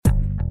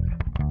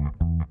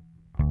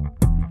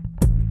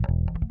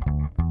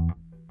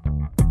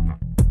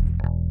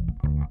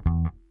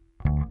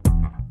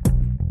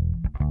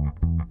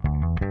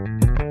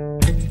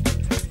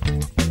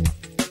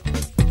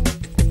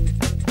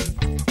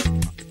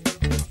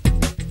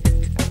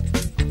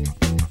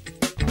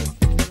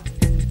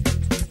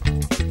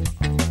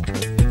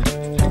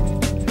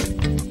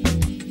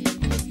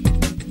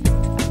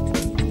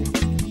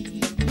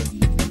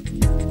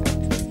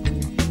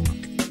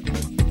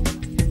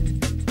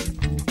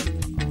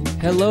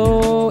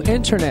Hello,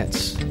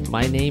 internets.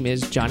 My name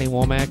is Johnny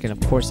Womack, and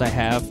of course I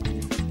have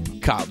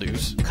Kyle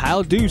Deuce.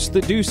 Kyle Deuce. The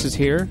Deuce is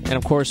here, and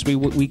of course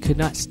we could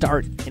not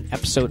start an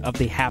episode of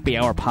the Happy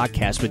Hour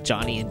podcast with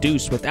Johnny and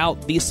Deuce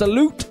without the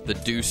salute. The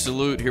Deuce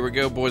salute. Here we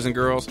go, boys and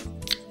girls.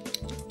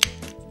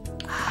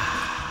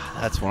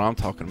 That's what I'm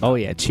talking about. Oh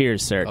yeah,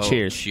 cheers, sir. Oh,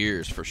 cheers.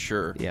 Cheers for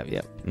sure. Yep.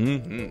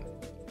 Mm-hmm.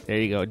 There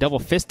you go.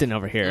 Double fisting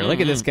over here. Look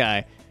at this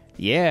guy.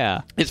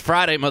 Yeah. It's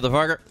Friday,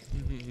 motherfucker.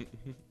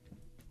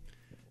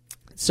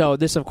 So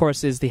this, of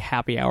course, is the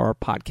Happy Hour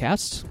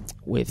podcast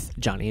with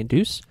Johnny and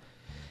Deuce.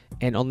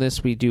 And on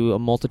this, we do a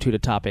multitude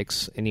of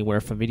topics, anywhere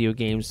from video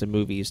games to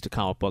movies to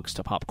comic books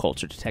to pop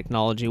culture to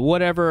technology,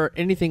 whatever,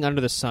 anything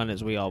under the sun,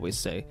 as we always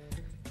say.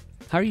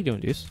 How are you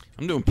doing, Deuce?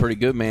 I'm doing pretty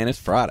good, man. It's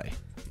Friday.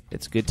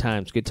 It's good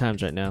times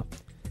right now.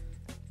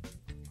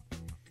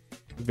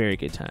 Very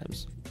good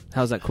times.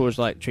 How's that Coors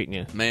Light treating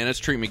you? Man, it's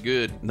treating me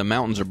good. The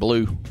mountains are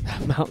blue.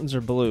 Mountains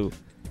are blue.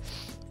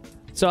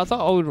 So I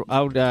thought I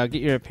would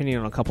get your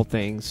opinion on a couple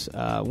things.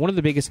 One of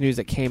the biggest news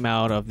that came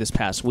out of this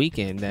past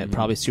weekend that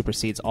probably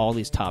supersedes all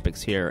these topics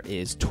here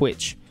is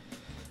Twitch.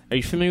 Are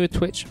you familiar with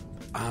Twitch?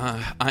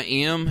 I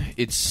am.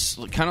 It's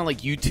kind of like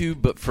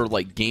YouTube, but for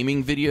like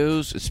gaming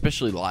videos,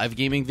 especially live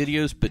gaming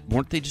videos. But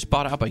weren't they just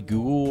bought out by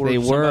Google? Or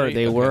They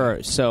somebody?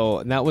 were.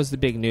 So that was the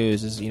big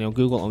news. Is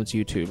Google owns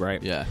YouTube,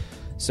 right? Yeah.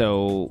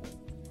 So,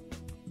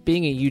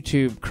 being a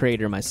YouTube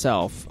creator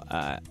myself,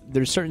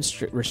 there's certain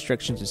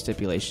restrictions and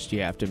stipulations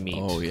you have to meet.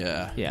 Oh,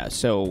 yeah. Yeah,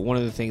 so one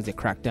of the things they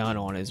crack down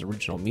on is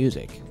original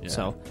music. Yeah.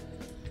 So,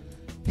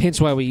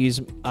 hence why we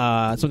use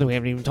something we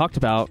haven't even talked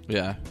about.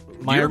 Yeah.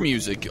 Your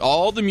music.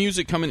 All the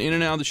music coming in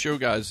and out of the show,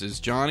 guys,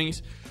 is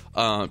Johnny's.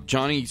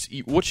 Johnny's.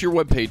 What's your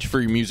webpage for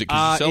your music?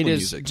 'Cause you sell it the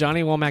is music.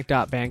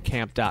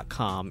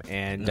 johnnywomack.bandcamp.com,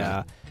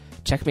 and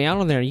check me out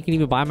on there. You can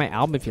even buy my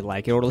album if you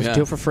like it, or listen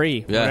to it for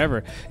free,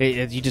 whatever.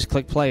 You just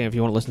click play if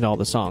you want to listen to all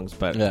the songs.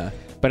 But I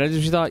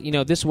just thought,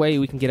 this way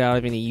we can get out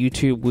of any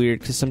YouTube weird,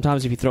 because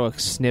sometimes if you throw a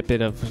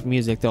snippet of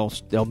music, they'll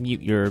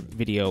mute your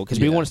video, because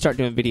we want to start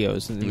doing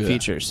videos in the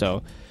future.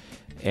 So,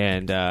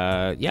 and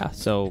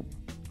so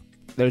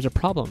there's a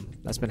problem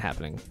that's been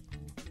happening.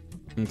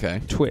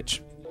 Okay.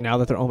 Twitch, now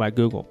that they're owned by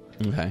Google.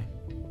 Okay.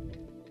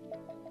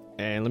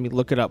 And let me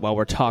look it up while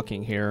we're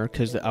talking here,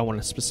 because I want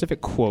a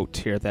specific quote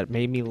here that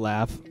made me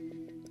laugh.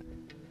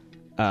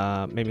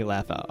 Out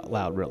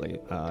loud, really.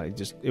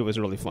 It was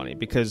really funny,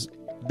 because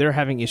they're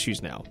having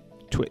issues now.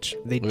 Twitch.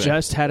 They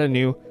just had a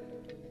new...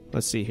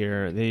 Let's see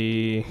here.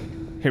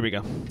 Here we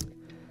go.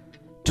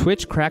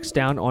 Twitch cracks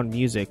down on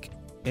music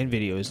and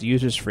videos.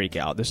 Users freak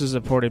out. This is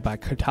reported by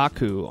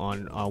Kotaku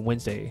on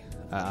Wednesday.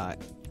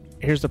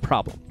 Here's the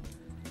problem.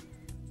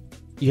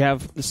 You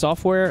have the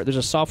software. There's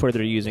a software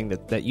they're using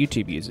that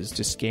YouTube uses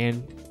to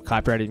scan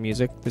copyrighted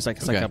music. It's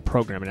like a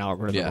program, an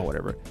algorithm, or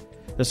whatever.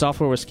 The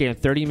software will scan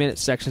 30-minute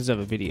sections of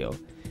a video.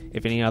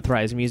 If any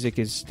unauthorized music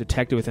is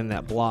detected within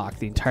that block,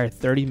 the entire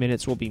 30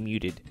 minutes will be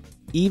muted,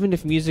 even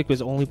if music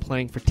was only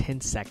playing for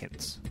 10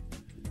 seconds.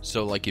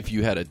 So, like, if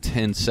you had a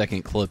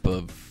 10-second clip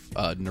of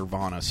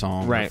Nirvana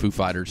song or Foo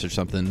Fighters or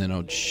something, then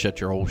it'll shut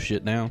your whole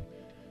shit down?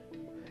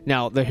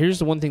 Now, here's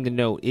the one thing to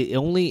note. It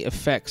only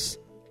affects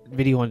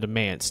video on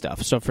demand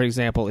stuff. So, for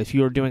example, if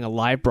you're doing a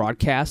live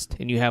broadcast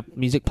and you have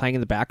music playing in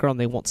the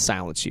background, they won't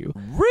silence you.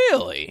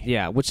 Really?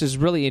 Yeah, which is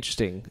really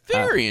interesting.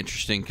 Very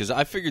interesting, because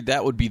I figured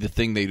that would be the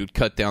thing they would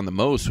cut down the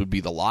most, would be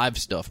the live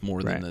stuff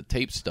more than the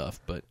tape stuff.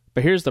 But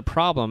here's the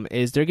problem,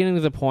 is they're getting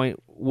to the point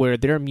where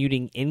they're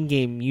muting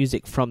in-game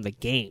music from the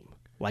game.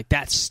 Like,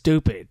 that's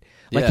stupid.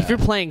 Like, if you're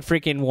playing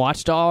freaking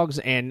Watch Dogs,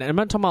 and I'm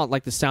not talking about,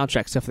 like, the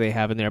soundtrack stuff they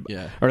have in there,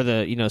 or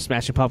the,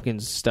 Smashing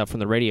Pumpkins stuff from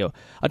the radio.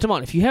 I'm talking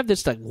about if you have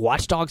this, like,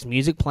 Watch Dogs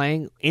music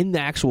playing in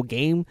the actual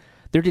game,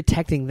 they're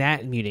detecting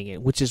that and muting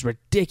it, which is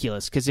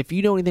ridiculous, because if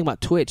you know anything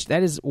about Twitch,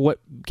 that is what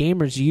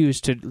gamers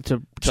use to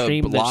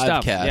stream their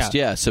stuff. Cast,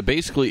 yeah. So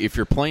basically, if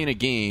you're playing a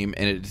game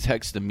and it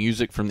detects the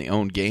music from the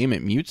own game,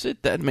 it mutes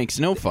it? That makes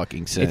no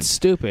fucking sense. It's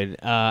stupid,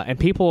 and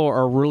people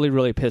are really,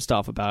 really pissed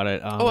off about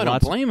it. I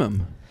don't blame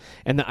them.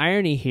 And the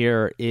irony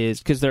here is,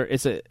 because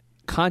it's a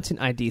content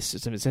ID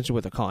system, essentially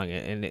what they're calling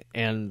it,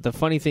 and the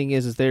funny thing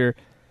is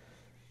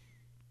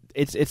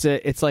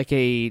it's like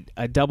a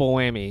double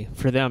whammy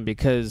for them,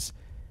 because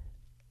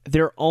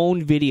their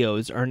own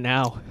videos are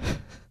now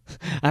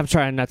I'm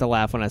trying not to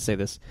laugh when I say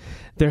this.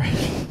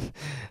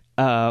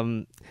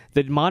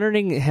 The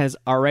monitoring has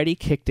already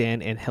kicked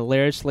in and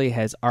hilariously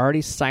has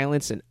already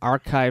silenced and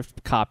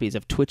archived copies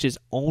of Twitch's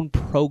own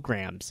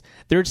programs.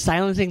 They're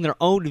silencing their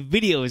own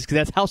videos because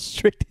that's how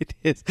strict it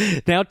is.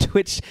 Now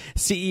Twitch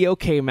CEO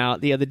came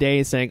out the other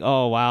day saying,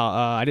 "Oh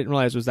wow, I didn't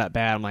realize it was that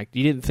bad." I'm like,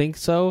 "You didn't think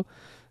so?"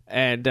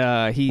 And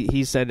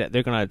he said that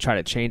they're going to try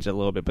to change it a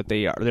little bit, but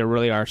they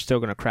really are still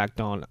going to crack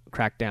down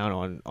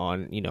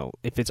on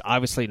if it's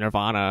obviously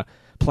Nirvana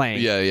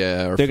playing,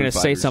 they're going to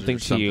say something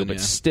to you. But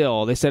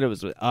still, they said it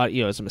was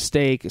it's a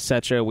mistake,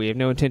 etc. We have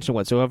no intention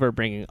whatsoever of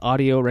bringing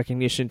audio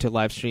recognition to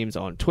live streams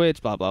on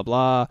Twitch. Blah blah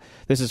blah.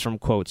 This is from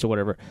quotes or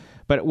whatever.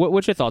 But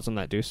what's your thoughts on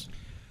that, Deuce?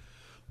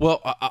 Well,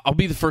 I'll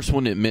be the first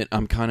one to admit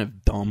I'm kind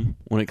of dumb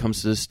when it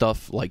comes to this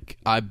stuff. Like,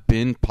 I've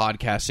been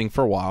podcasting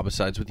for a while,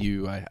 besides with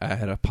you. I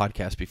had a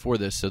podcast before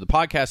this. So the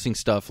podcasting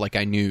stuff, like,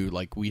 I knew,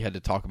 like, we had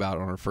to talk about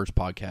on our first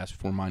podcast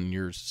before mine and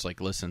yours. It's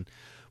like, listen,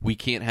 we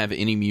can't have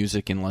any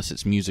music unless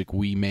it's music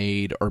we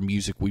made or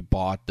music we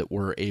bought that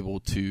we're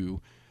able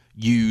to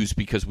use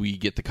because we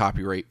get the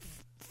copyright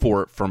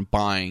for it from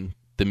buying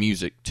the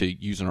music to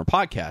use on our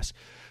podcast.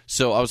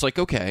 So I was like,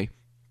 okay.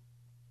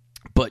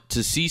 But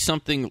to see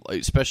something,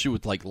 especially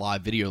with like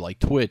live video like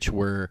Twitch,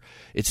 where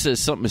it says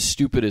something as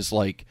stupid as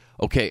like,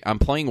 okay, I'm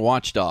playing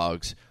Watch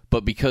Dogs,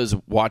 but because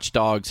Watch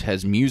Dogs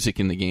has music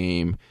in the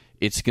game,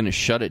 it's going to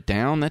shut it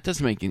down? That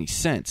doesn't make any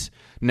sense.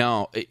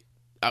 Now,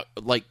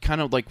 like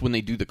kind of like when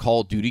they do the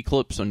Call of Duty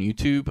clips on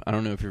YouTube. I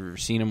don't know if you've ever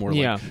seen them where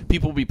like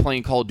people will be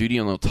playing Call of Duty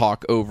and they'll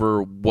talk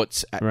over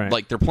what's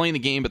like they're playing the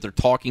game, but they're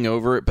talking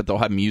over it, but they'll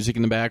have music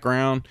in the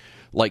background.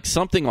 Like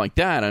something like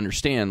that, I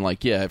understand.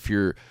 Like, yeah, if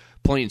you're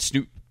playing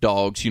Snoop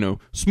Dogs,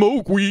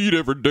 smoke weed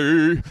every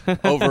day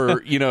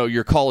over,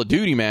 your Call of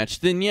Duty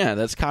match, then yeah,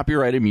 that's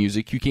copyrighted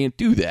music. You can't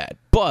do that.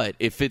 But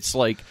if it's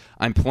like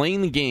I'm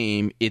playing the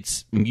game,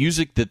 it's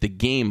music that the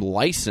game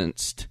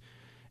licensed,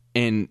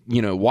 and,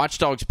 Watch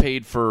Dogs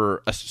paid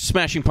for a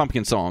Smashing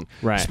Pumpkin song.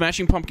 Right.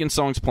 Smashing Pumpkin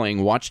song's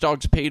playing, Watch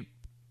Dogs paid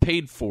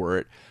for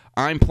it.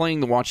 I'm playing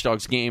the Watch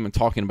Dogs game and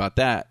talking about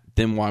that.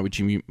 Then why would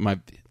you mute my...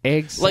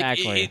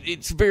 Exactly. Like,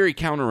 it's very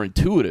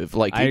counterintuitive.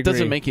 Like, it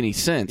doesn't make any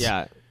sense.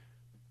 Yeah.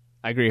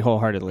 I agree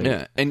wholeheartedly.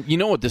 Yeah, and you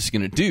know what this is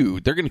going to do?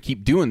 They're going to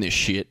keep doing this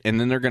shit, and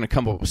then they're going to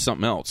come up with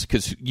something else.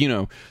 Because,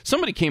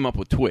 somebody came up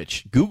with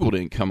Twitch. Google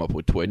didn't come up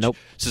with Twitch. Nope.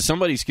 So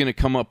somebody's going to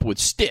come up with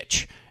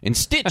Stitch, and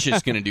Stitch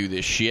is going to do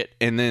this shit,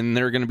 and then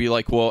they're going to be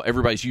like, well,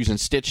 everybody's using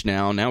Stitch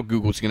now. Now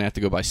Google's going to have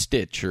to go by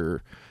Stitch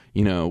or,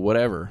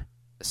 whatever.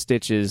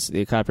 Stitch is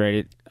the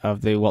copyright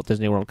of the Walt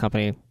Disney World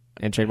Company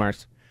and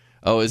trademarks.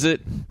 Oh, is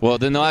it? Well,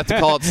 then they'll have to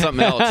call it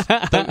something else.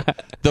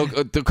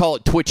 They'll call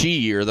it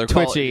Twitchy, or they'll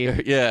Twitchy. Call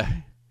it, yeah.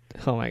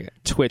 Oh my God,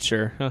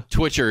 Twitcher. Huh.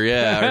 Twitcher,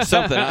 yeah, or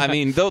something. I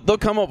mean, they'll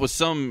come up with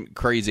some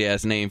crazy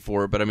ass name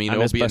for it, but I mean,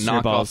 it'll be a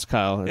knockoff. Balls,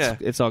 Kyle.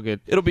 It's all good.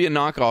 It'll be a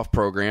knockoff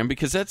program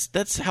because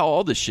that's how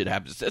all this shit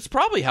happens. That's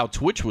probably how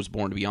Twitch was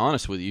born, to be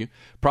honest with you.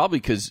 Probably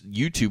because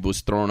YouTube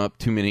was throwing up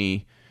too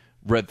many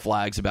red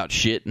flags about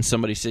shit, and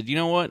somebody said, you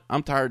know what?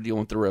 I'm tired of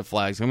dealing with the red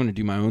flags. I'm going to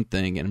do my own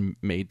thing, and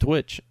made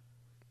Twitch.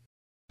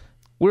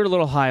 We're a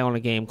little high on a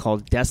game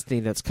called Destiny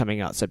that's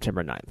coming out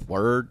September 9th.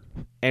 Word.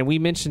 And we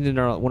mentioned in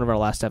one of our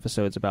last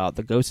episodes about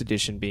the Ghost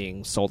Edition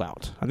being sold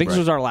out. I think this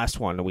was our last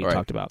one that we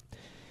talked about.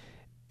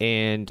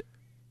 And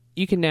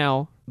you can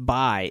now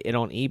buy it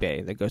on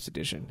eBay, the Ghost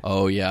Edition.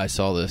 Oh, yeah, I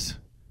saw this.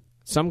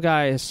 Some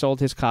guy has sold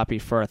his copy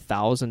for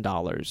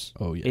 $1,000.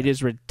 Oh, yeah. It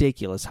is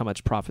ridiculous how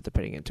much profit they're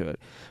putting into it.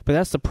 But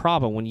that's the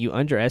problem when you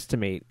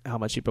underestimate how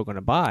much people are going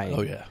to buy.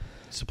 Oh, yeah.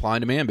 Supply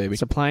and demand, baby.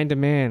 Supply and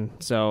demand.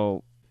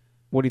 So...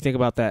 what do you think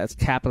about that? It's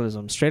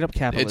capitalism, straight up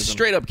capitalism. It's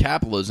straight up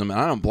capitalism, and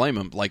I don't blame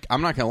them. Like,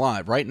 I'm not gonna lie.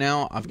 Right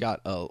now, I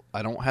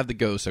don't have the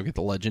Ghost. I've got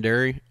the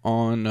Legendary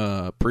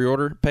on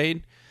pre-order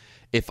paid.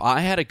 If I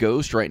had a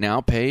Ghost right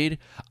now paid,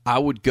 I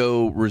would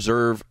go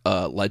reserve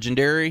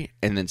Legendary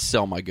and then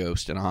sell my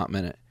Ghost in a hot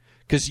minute.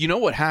 Because you know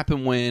what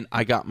happened when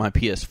I got my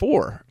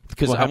PS4?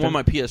 Because I won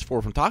my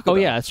PS4 from Taco Bell. Oh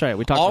yeah, that's right.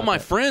 We talked. All my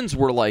friends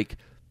were like,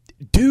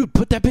 "Dude,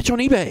 put that bitch on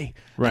eBay."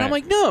 Right. And I'm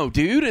like, "No,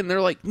 dude." And they're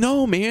like,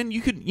 "No, man,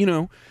 you could,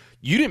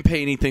 You didn't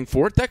pay anything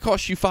for it. That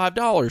cost you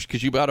 $5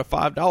 because you bought a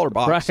 $5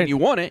 box and you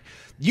won it.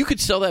 You could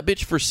sell that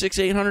bitch for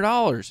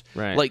 $600-800.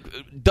 Right. Like,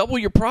 double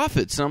your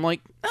profits. And I'm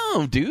like,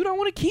 no, dude, I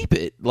want to keep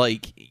it.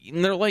 Like,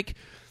 and they're like,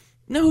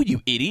 no,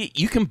 you idiot.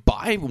 You can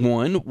buy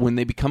one when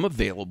they become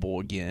available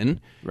again,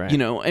 right.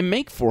 And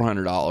make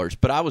 $400.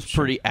 But I was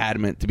pretty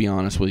adamant, to be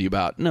honest with you,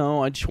 about,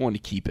 no, I just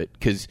wanted to keep it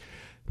because,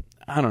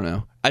 I don't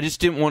know. I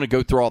just didn't want to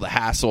go through all the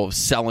hassle of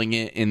selling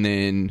it and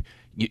then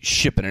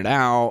shipping it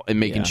out and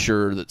making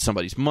sure that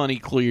somebody's money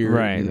cleared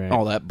and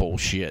all that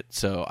bullshit.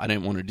 So I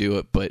didn't want to do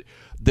it. But,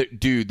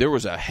 dude, there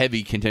was a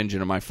heavy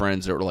contingent of my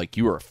friends that were like,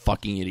 you are a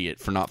fucking idiot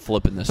for not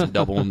flipping this and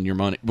doubling your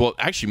money. Well,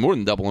 actually, more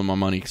than doubling my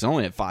money because I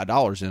only had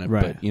 $5 in it.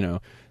 Right.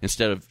 But,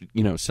 instead of,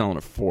 selling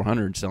it for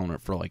 $400, selling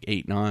it for like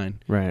 $8, $9.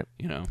 Right.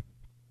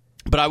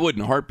 But I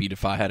wouldn't heartbeat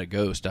if I had a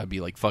Ghost. I'd be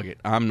like, fuck it.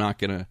 I'm not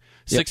going to...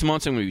 6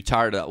 months, I'm going to be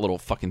tired of that little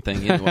fucking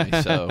thing anyway.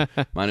 So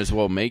might as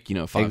well make,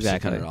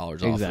 $500-600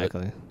 off it.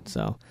 Exactly.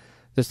 So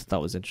this I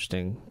thought was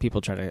interesting.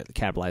 People try to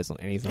capitalize on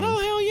anything. Oh,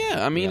 hell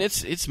yeah. I mean,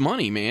 it's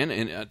money, man.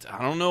 And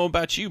I don't know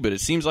about you, but it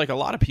seems like a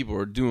lot of people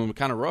are doing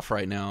kind of rough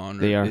right now. And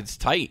they are. It's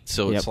tight.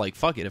 So it's like,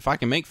 fuck it. If I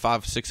can make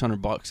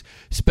 $500-600,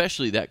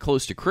 especially that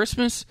close to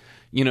Christmas,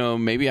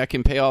 maybe I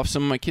can pay off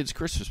some of my kids'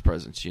 Christmas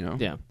presents,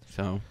 Yeah.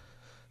 So...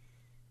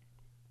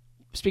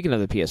 Speaking of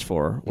the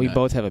PS4, we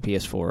both have a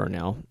PS4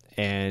 now,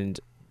 and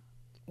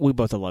we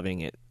both are loving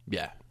it.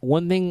 Yeah.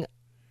 One thing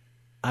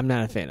I'm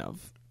not a fan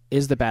of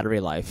is the battery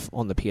life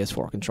on the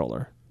PS4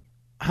 controller.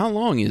 How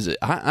long is it?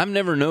 I've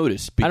never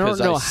noticed because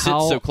I sit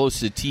so close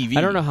to the TV.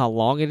 I don't know how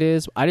long it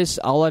is.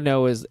 All I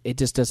know is it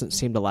just doesn't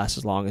seem to last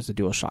as long as the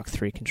DualShock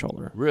 3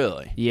 controller.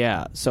 Really?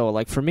 Yeah. So,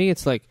 like, for me,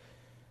 it's like,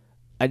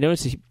 I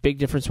noticed a big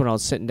difference when I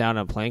was sitting down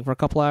and playing for a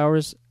couple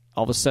hours.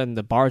 All of a sudden,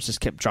 the bars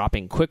just kept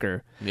dropping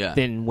quicker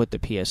than with the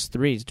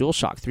PS3's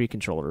DualShock 3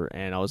 controller.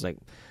 And I was like,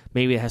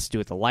 maybe it has to do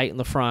with the light in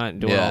the front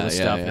and doing all this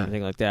stuff and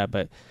everything like that.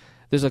 But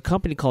there's a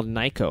company called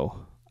Nyko.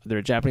 They're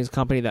a Japanese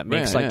company that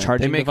makes charging devices.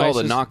 They make all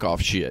the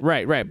knockoff shit.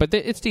 Right. But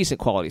it's decent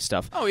quality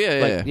stuff. Oh,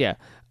 yeah.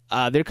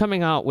 They're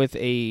coming out with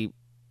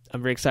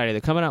I'm very excited.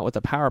 They're coming out with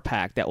a power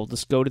pack that will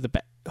just go to the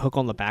hook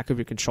on the back of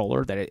your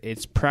controller. That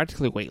it's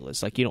practically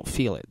weightless. Like, you don't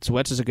feel it. So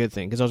that's just a good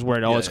thing, because I was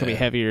worried, it's going to be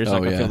heavier. It's not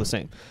going to feel the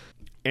same.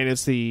 And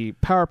it's the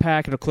power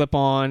pack. It'll clip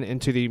on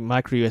into the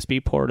micro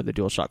USB port of the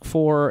DualShock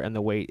 4, and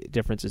the weight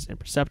difference is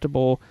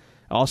imperceptible.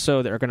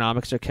 Also, the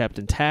ergonomics are kept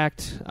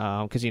intact,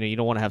 because you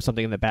don't want to have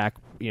something in the back.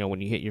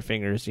 When you hit your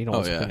fingers, you don't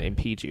want something to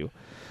impede you.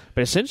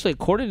 But essentially,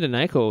 according to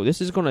Nyko,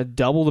 this is going to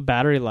double the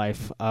battery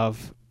life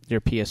of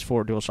your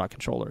PS4 DualShock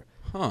controller.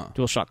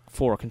 DualShock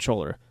 4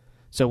 controller.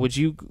 So would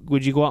you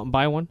go out and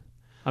buy one?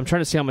 I'm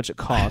trying to see how much it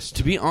costs.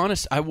 To be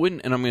honest, I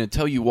wouldn't, and I'm going to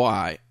tell you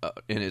why.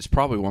 And it's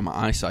probably why my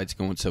eyesight's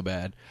going so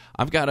bad.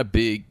 I've got a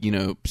big,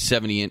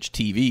 70-inch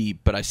TV,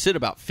 but I sit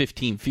about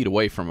 15 feet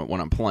away from it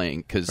when I'm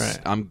playing, because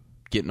I'm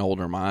getting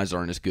older and my eyes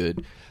aren't as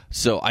good.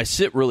 So I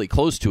sit really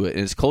close to it,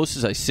 and as close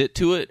as I sit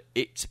to it,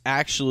 it's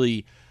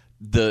actually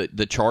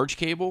the charge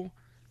cable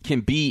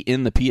can be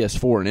in the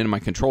PS4 and in my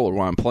controller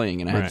while I'm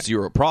playing, and I have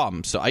zero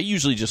problems. So I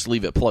usually just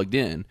leave it plugged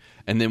in,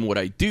 and then what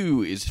I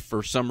do is,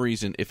 for some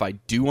reason, if I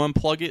do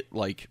unplug it,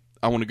 like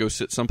I want to go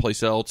sit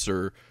someplace else,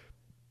 or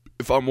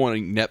if I'm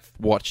wanting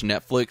watch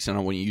Netflix and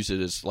I want to use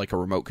it as like a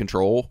remote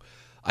control,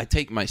 I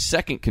take my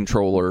second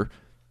controller,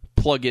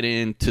 plug it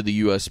into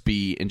the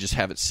USB, and just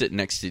have it sit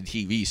next to the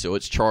TV so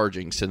it's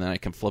charging, so then I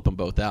can flip them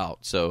both out.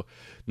 So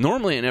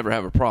normally I never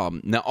have a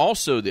problem. Now,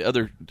 also, the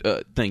other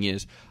thing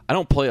is, I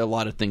don't play a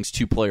lot of things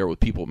two-player with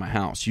people at my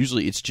house.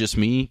 Usually it's just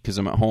me, because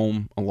I'm at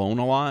home alone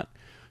a lot.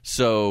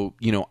 So,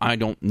 I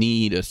don't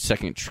need a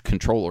second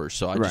controller,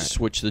 so I just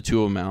switch the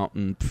two of them out,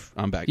 and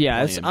I'm back to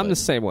playing. I'm the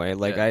same way.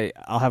 Like,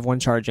 I'll have one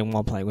charging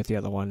while playing with the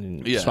other one,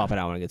 and swap it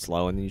out when it gets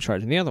low, and then you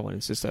charge in the other one.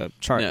 It's just a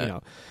charge,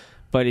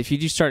 But if you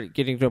do start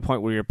getting to a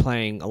point where you're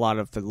playing a lot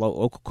of the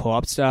local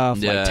co-op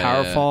stuff, like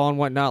Towerfall and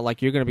whatnot,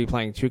 like, you're going to be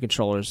playing two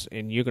controllers,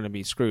 and you're going to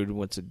be screwed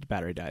once the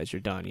battery dies. You're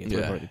done. You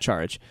have to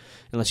charge,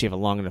 unless you have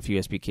a long enough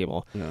USB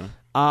cable. Yeah.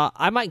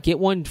 I might get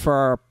one for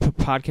our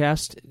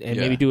podcast and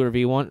maybe do a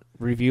review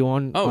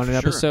on an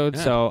episode.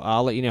 Yeah. So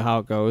I'll let you know how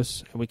it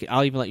goes.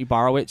 I'll even let you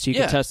borrow it so you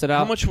can test it out.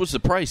 How much was the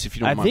price, if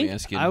you don't mind me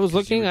asking? I was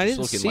looking. I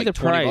didn't see the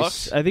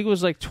price. I think it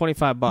was like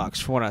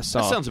 $25 from what I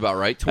saw. That sounds about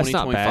right. 20, That's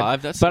not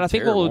 25. Bad. But I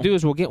think what we'll do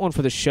is we'll get one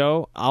for the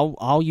show.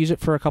 I'll use it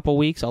for a couple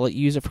weeks. I'll let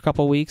you use it for a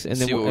couple weeks, and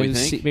then we'll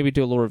maybe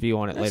do a little review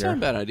on it later. That's not a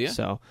bad idea.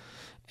 So,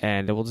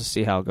 and we'll just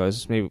see how it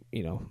goes. Maybe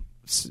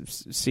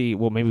see.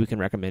 Well, maybe we can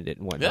recommend it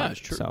and whatnot. Yeah, that's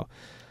true. So.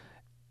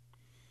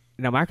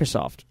 Now,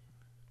 Microsoft,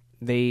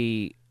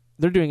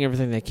 they're doing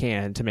everything they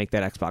can to make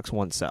that Xbox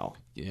One sell.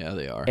 Yeah,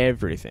 they are.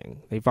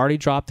 Everything. They've already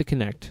dropped the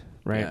Kinect,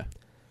 right? Yeah.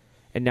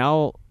 And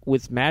now,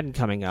 with Madden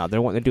coming out,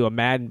 they're wanting to do a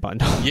Madden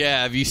bundle.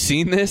 Yeah, have you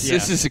seen this? Yeah.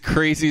 This is the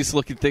craziest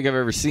looking thing I've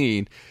ever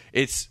seen.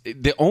 It's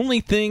the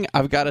only thing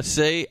I've got to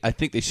say, I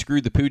think they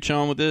screwed the pooch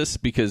on with this,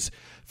 because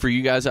for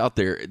you guys out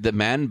there, the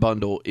Madden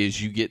bundle is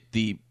you get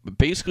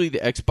basically the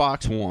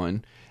Xbox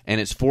One,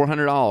 and it's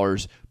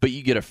 $400, but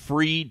you get a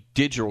free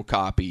digital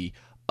copy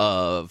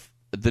of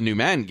the new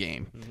Madden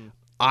game. Mm-hmm.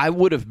 I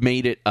would have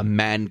made it a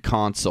Madden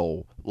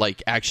console,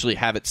 like actually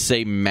have it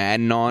say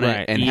Madden on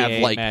it, and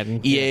have like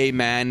Madden. EA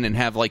Madden, and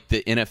have like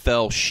the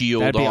NFL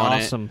shield That'd be on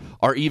awesome. It.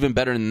 Or even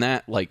better than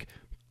that, like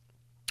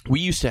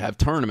we used to have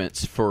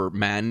tournaments for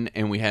Madden,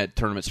 and we had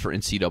tournaments for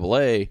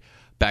NCAA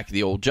back at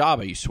the old job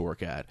I used to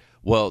work at.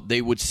 Well,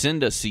 they would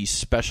send us these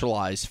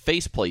specialized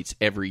faceplates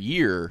every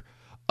year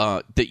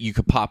that you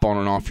could pop on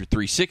and off your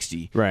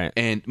 360. Right.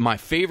 And my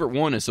favorite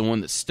one is the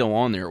one that's still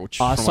on there,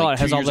 which I saw like it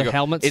has all the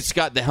helmets. It's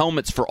got the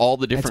helmets for all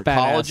the different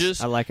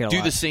colleges. I like it a lot.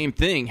 Do the same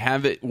thing.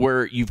 Have it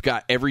where you've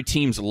got every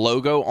team's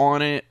logo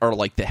on it, or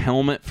like the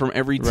helmet from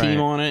every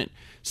team on it.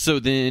 So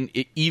then,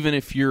 even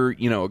if you're,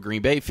 a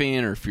Green Bay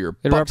fan, or if you're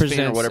a Bucs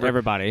fan or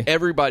whatever,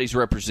 everybody's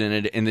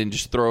represented, and then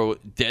just throw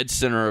dead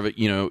center of it,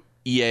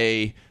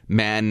 EA,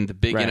 Madden, the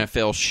big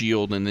NFL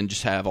shield, and then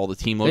just have all the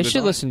team logos. They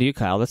should listen to you,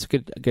 Kyle. That's a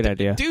good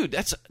idea. Dude,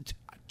 that's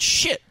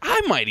shit.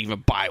 I might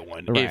even buy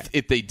one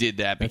if they did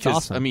that, because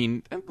awesome. I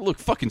mean, it look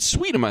fucking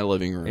sweet in my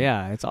living room.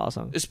 Yeah, it's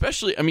awesome.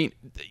 Especially, I mean,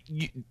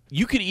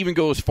 you could even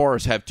go as far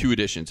as have two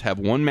editions. Have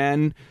one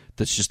Madden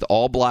that's just the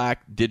all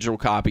black digital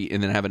copy,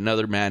 and then have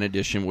another Madden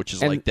edition, which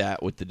is like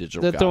that with the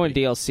digital copy. They're throwing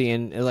DLC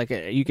in, like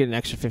you get an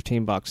extra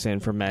 $15 in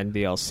for Madden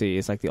DLC.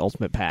 It's like the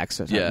ultimate pack.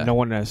 So no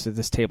one knows that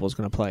this table is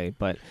going to play.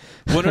 But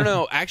well,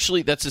 no.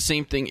 Actually, that's the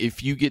same thing.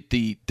 If you get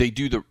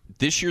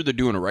this year they're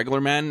doing a regular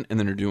Madden, and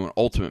then they're doing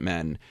Ultimate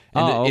Madden,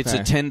 and it's a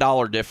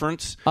 $10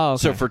 difference. Oh,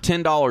 okay. So for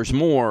 $10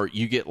 more,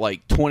 you get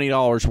like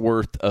 $20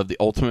 worth of the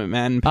Ultimate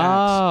Madden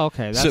packs. Oh,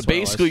 okay. That's so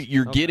basically,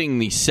 you're getting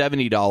the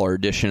 $70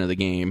 edition of the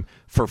game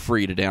for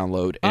free to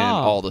download and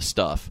all the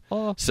stuff.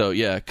 So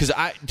yeah, because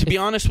to be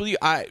honest with you,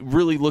 I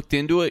really looked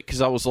into it,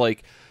 because I was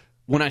like,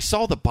 when I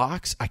saw the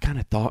box, I kind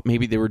of thought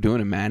maybe they were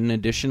doing a Madden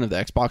edition of the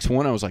Xbox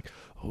One. I was like,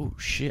 oh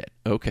shit,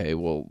 okay,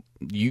 well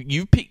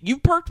you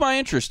perked my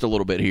interest a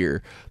little bit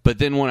here. But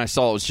then when I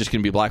saw it was just going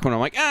to be Black One, I'm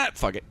like,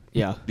 fuck it.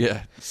 Yeah.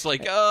 It's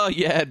like, oh,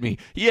 you had me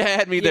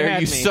there,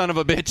 you son of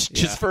a bitch,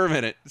 just for a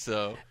minute.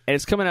 So, and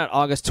it's coming out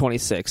August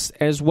 26th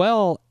as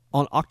well.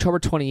 On October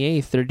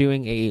 28th, they're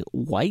doing a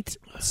white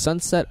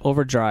Sunset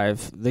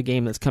Overdrive, the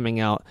game that's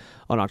coming out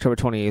on October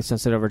 28th,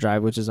 Sunset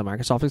Overdrive, which is a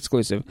Microsoft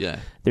exclusive. Yeah.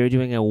 They're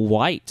doing a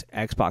white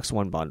Xbox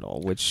One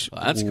bundle, which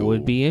that's cool.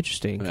 would be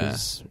interesting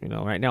because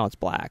right now it's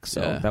black,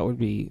 so that'd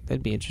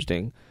be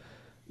interesting.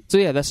 So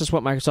yeah, that's just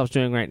what Microsoft's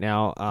doing right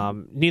now.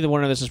 Neither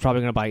one of us is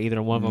probably going to buy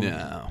either one of them.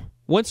 No.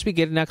 Once we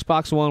get an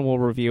Xbox One, we'll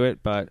review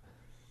it, but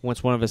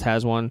once one of us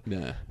has one.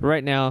 Yeah. But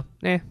right now,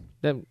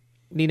 that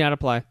need not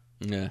apply.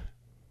 Yeah.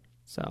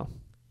 So,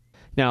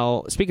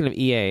 now, speaking of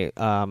EA,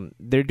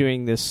 they're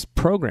doing this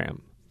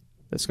program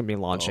that's going to be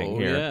launching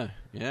here.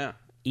 Yeah.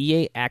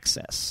 EA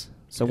Access.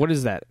 So what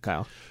is that,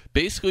 Kyle?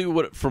 Basically,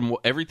 from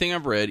everything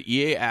I've read,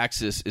 EA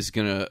Access is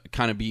going to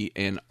kind of be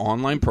an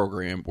online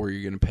program where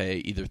you're going to pay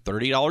either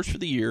 $30 for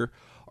the year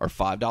or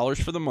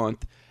 $5 for the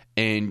month,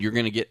 and you're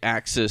going to get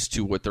access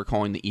to what they're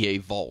calling the EA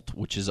Vault,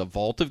 which is a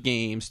vault of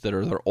games that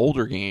are their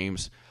older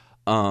games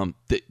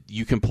that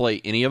you can play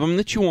any of them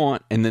that you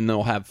want, and then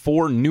they'll have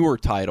 4 newer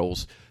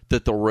titles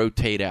that they'll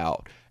rotate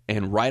out.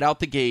 And right out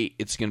the gate,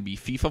 it's going to be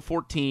FIFA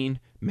 14,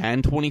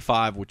 Madden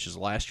 25, which is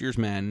last year's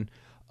Madden,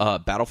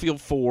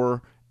 Battlefield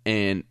 4,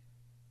 and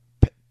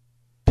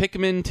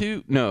Pikmin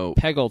 2? No.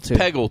 Peggle 2.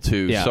 Peggle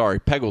 2, yeah. Sorry,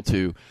 Peggle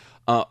 2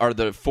 are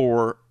the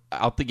 4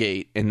 out the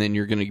gate, and then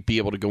you're going to be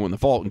able to go in the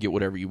vault and get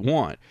whatever you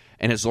want.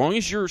 And as long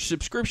as your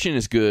subscription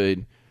is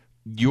good,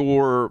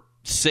 your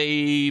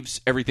saves,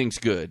 everything's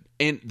good.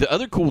 And the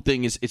other cool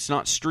thing is it's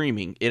not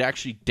streaming. It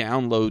actually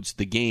downloads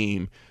the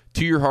game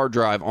to your hard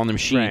drive on the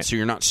machine, right. So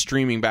you're not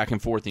streaming back and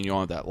forth and you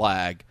don't have that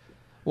lag.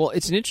 Well,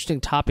 it's an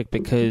interesting topic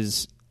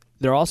because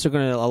they're also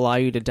going to allow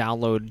you to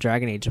download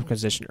Dragon Age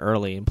Inquisition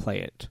early and play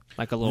it.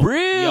 Like a little...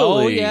 Really?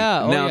 Oh,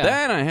 yeah. Now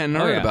that I hadn't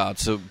heard about,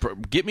 so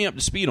get me up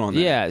to speed on that.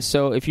 Yeah,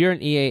 so if you're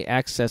an EA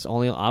Access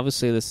only,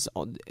 obviously this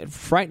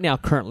is, right now,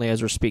 currently,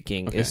 as we're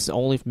speaking, it's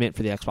only meant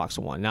for the Xbox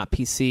One, not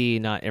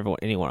PC, not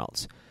anyone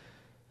else.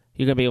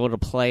 You're going to be able to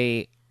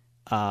play...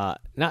 not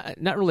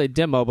really a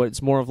demo, but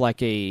it's more of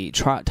like a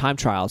time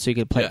trial, so you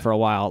can play it for a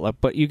while.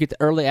 But you get the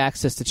early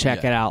access to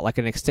check it out, like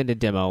an extended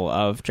demo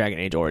of Dragon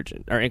Age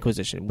Origin or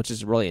Inquisition, which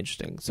is really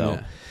interesting. So,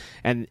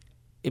 and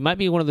it might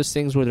be one of those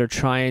things where they're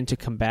trying to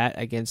combat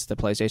against the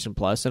PlayStation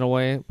Plus in a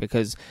way,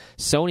 because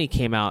Sony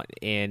came out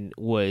and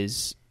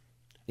was,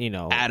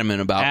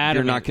 adamant about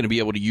you're not going to be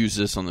able to use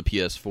this on the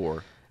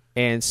PS4.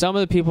 And some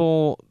of the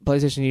people,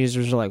 PlayStation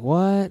users, are like,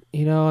 what?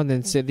 And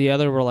then the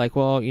other were like,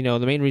 well, the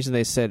main reason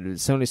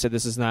Sony said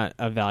this is not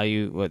a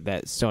value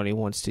that Sony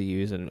wants to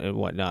use and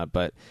whatnot.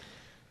 But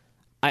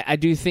I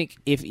do think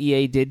if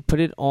EA did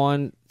put it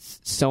on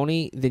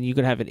Sony, then you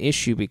could have an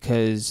issue,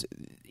 because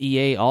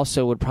EA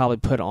also would probably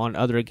put on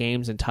other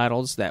games and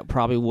titles that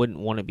probably wouldn't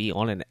want to be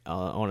on a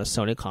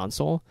Sony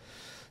console.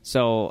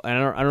 So I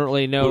don't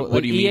really know.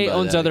 What do you mean EA by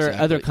owns that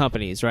other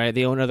companies, right?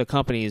 They own other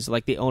companies,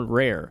 like they own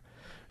Rare.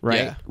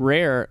 Right, yeah.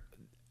 Rare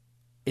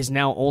is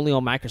now only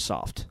on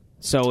Microsoft.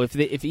 So if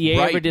EA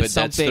ever did but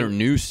something, that's their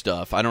new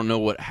stuff. I don't know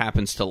what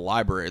happens to the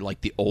library.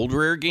 Like the old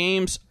Rare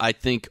games, I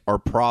think are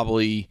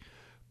probably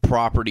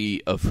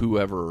property of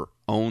whoever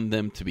owned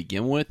them to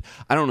begin with.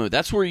 I don't know.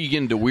 That's where you get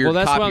into weird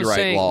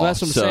copyright law.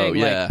 That's what I'm saying.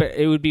 Yeah. But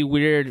it would be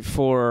weird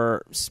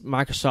for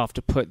Microsoft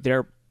to put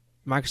their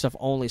Microsoft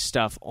only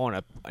stuff on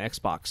a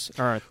Xbox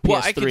or a PS3.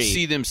 Well, I could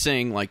see them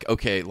saying, like,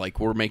 okay, like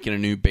we're making a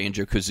new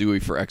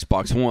Banjo-Kazooie for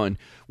Xbox One.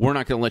 We're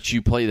not going to let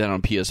you play that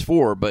on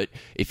PS4, but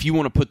if you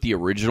want to put the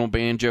original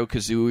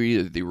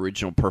Banjo-Kazooie, the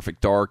original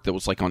Perfect Dark that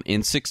was like on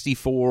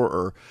N64,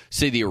 or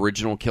say the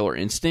original Killer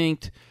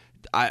Instinct,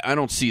 I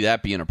don't see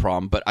that being a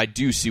problem. But I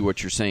do see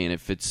what you're saying.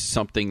 If it's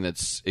something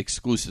that's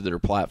exclusive to their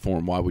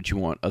platform, why would you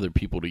want other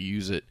people to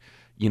use it?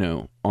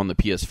 On the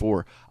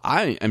PS4.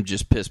 I am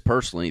just pissed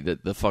personally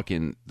that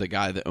the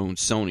guy that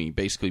owns Sony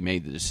basically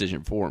made the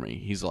decision for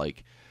me. He's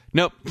like,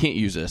 nope, can't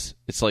use this.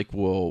 It's like,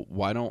 well,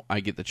 why don't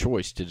I get the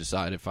choice to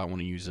decide if I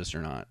want to use this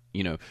or not?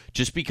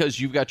 Just because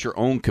you've got your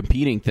own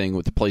competing thing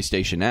with the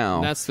PlayStation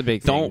Now. That's the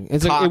big thing.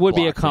 It would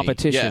be a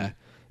competition. Yeah.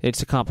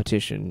 It's a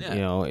competition.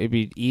 It'd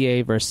be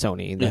EA versus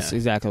Sony. That's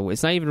exactly what.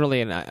 It's not even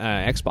really an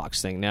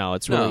Xbox thing now.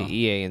 It's really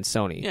EA and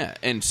Sony. Yeah,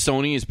 and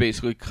Sony is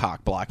basically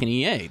cock blocking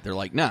EA. They're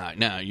like,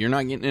 nah, you're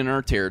not getting in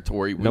our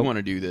territory. We want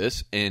to do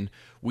this. And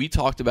we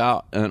talked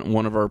about in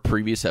one of our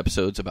previous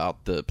episodes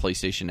about the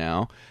PlayStation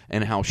Now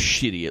and how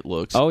shitty it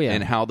looks. Oh, yeah.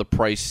 And how the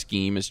price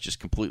scheme is just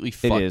completely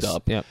fucked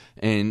up. Yep.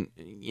 And,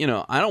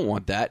 I don't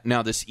want that.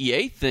 Now, this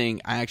EA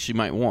thing I actually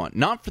might want.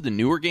 Not for the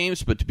newer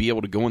games, but to be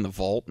able to go in the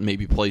vault and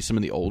maybe play some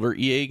of the older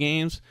EA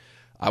games.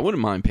 I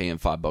wouldn't mind paying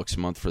 $5 a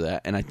month for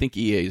that. And I think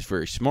EA is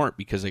very smart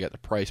because they got the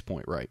price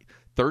point right.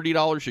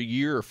 $30 a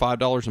year or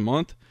 $5 a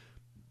month,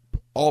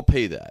 I'll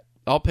pay that.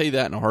 I'll pay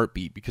that in a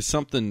heartbeat, because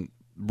something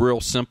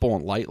real simple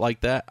and light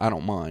like that, I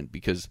don't mind,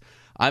 because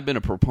I've been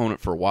a proponent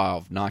for a while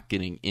of not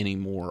getting any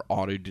more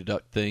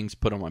auto-deduct things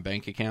put on my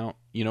bank account.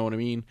 You know what I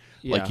mean?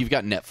 Yeah. Like, you've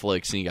got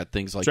Netflix and you got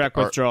things like... Direct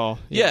withdrawal.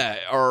 Yeah,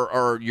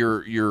 or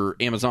your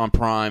Amazon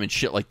Prime and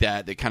shit like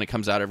that kind of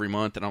comes out every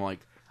month. And I'm like,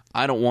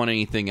 I don't want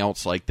anything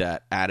else like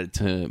that added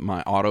to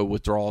my auto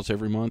withdrawals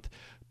every month.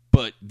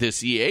 But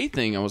this EA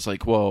thing, I was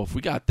like, well, if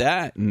we got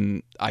that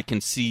and I can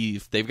see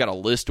if they've got a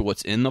list of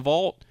what's in the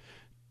vault,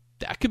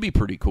 that could be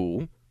pretty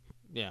cool.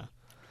 Yeah.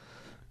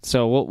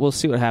 So we'll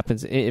see what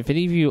happens. If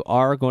any of you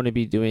are going to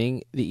be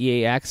doing the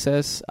EA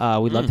Access,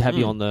 we'd love to have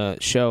you on the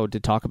show to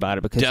talk about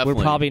it, because Definitely.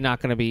 we're probably not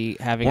going to be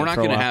having We're it not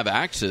for a going to while. have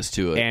access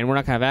to it. And we're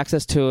not going to have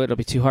access to it. It'll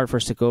be too hard for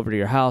us to go over to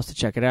your house to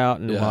check it out,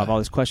 and we'll have all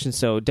these questions.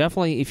 So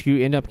definitely, if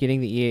you end up getting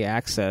the EA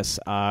Access,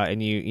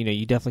 and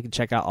you definitely can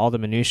check out all the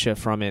minutia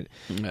from it,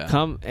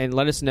 come and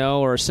let us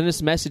know, or send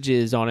us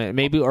messages on it,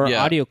 maybe, or an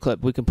audio clip.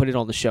 We can put it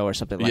on the show or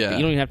something like that. You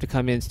don't even have to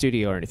come in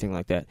studio or anything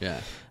like that.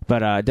 Yeah. But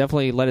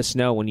definitely let us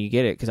know when you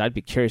get it, because I'd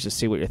be curious to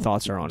see what your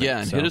thoughts are on it. Yeah,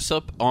 and hit us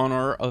up on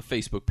our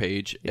Facebook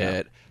page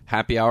at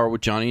Happy Hour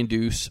with Johnny and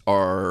Deuce.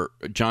 Or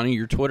Johnny,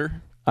 your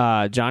Twitter?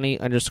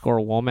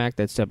 Johnny_Womack.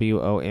 That's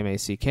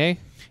WOMACK.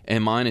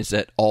 And mine is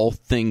at All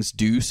Things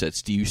Deuce.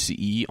 That's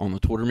DUCE on the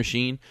Twitter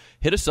machine.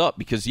 Hit us up,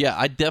 because,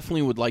 I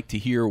definitely would like to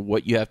hear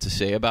what you have to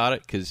say about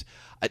it, because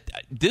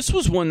this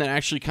was one that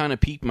actually kind of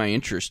piqued my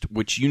interest,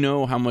 which you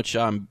know how much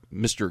I'm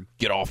Mr.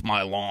 Get Off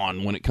My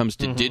Lawn when it comes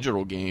to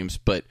digital games,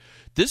 but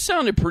this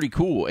sounded pretty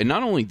cool. And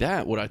not only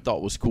that, what I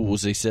thought was cool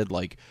was they said,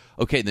 like,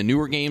 okay, the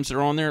newer games that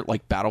are on there,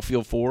 like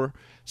Battlefield 4,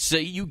 say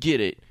you get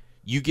it,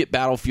 you get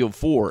Battlefield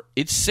 4,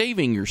 it's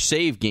saving your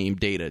save game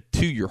data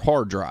to your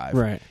hard drive.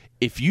 Right.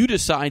 If you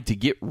decide to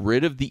get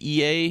rid of the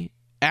EA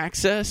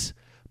access,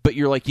 but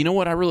you're like, you know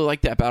what, I really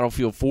like that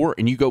Battlefield 4,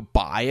 and you go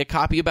buy a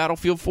copy of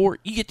Battlefield 4,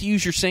 you get to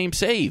use your same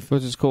save.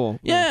 Which is cool.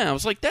 Yeah, I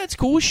was like, that's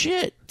cool as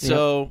shit.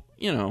 So,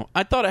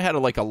 I thought I had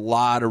a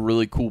lot of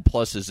really cool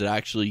pluses that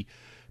actually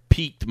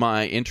piqued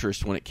my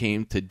interest when it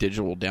came to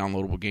digital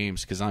downloadable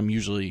games, because I'm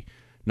usually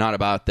not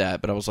about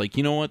that. But I was like,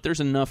 you know what, there's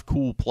enough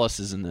cool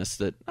pluses in this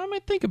that I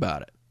might think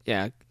about it.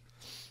 Yeah.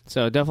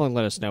 So definitely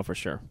let us know for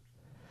sure.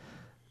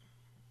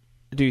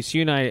 Deuce,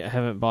 you and I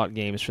haven't bought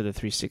games for the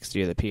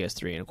 360 or the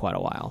PS3 in quite a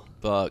while.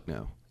 Fuck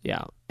no.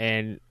 Yeah,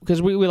 and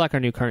because we like our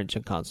new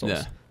current-gen consoles.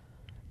 Yeah.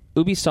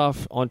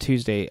 Ubisoft on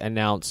Tuesday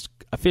announced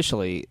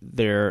officially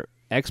their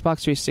Xbox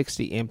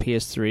 360 and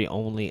PS3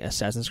 only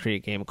Assassin's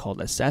Creed game called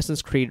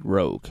Assassin's Creed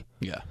Rogue.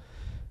 Yeah.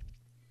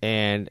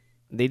 And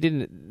they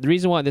didn't... The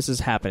reason why this is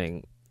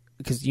happening,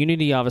 because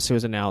Unity obviously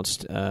was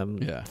announced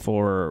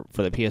for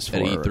the PS4.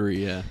 At E3,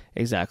 yeah.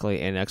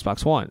 Exactly, and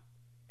Xbox One.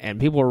 And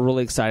people were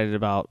really excited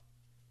about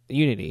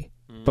Unity.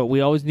 But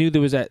we always knew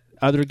there was that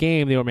other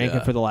game they were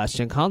making for the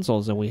last-gen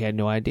consoles, and we had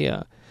no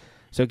idea.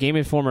 So Game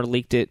Informer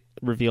leaked it,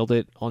 revealed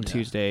it on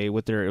Tuesday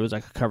with it was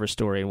like a cover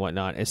story and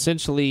whatnot.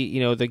 Essentially,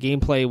 the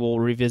gameplay will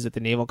revisit the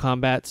naval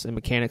combats and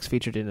mechanics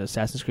featured in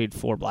Assassin's Creed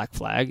 4 Black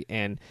Flag,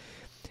 and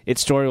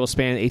its story will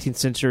span 18th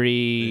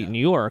century New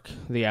York,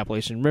 the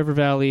Appalachian River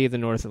Valley, the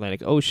North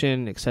Atlantic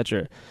Ocean,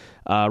 etc.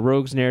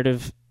 Rogue's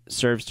narrative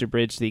serves to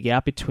bridge the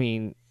gap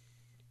between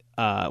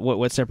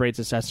what separates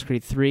Assassin's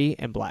Creed 3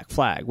 and Black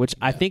Flag, which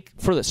I think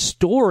for the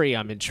story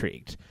I'm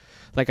intrigued.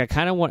 Like, I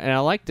kind of want, and I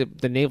like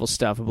the naval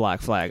stuff of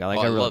Black Flag.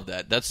 I love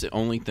that. That's the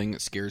only thing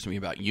that scares me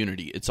about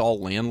Unity. It's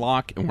all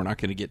landlocked, and we're not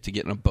going to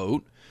get in a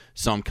boat.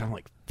 So I'm kind of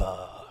like,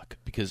 fuck,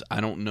 because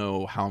I don't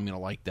know how I'm going to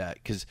like that.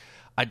 Because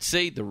I'd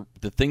say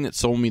the thing that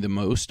sold me the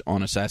most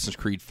on Assassin's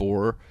Creed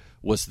 4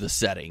 was the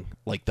setting,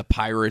 like the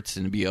pirates,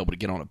 and to be able to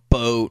get on a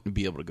boat and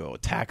be able to go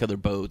attack other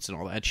boats and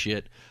all that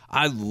shit.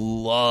 I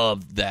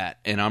loved that,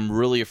 and I'm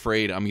really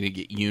afraid I'm going to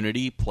get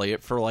Unity, play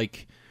it for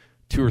like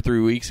 2 or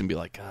 3 weeks, and be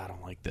like, God, I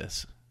don't like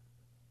this.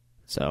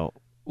 So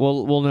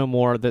we'll know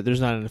more. That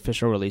there's not an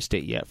official release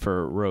date yet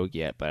for Rogue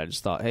yet, but I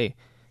just thought, hey,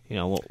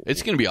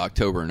 it's going to be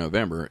October or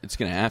November. It's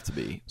going to have to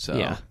be. So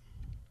yeah.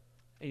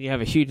 And you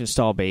have a huge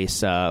install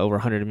base, over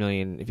 100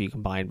 million if you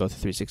combine both the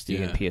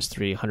 360 and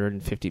PS3,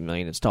 150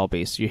 million install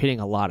base. So you're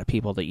hitting a lot of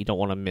people that you don't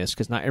want to miss,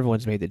 because not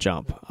everyone's made the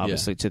jump,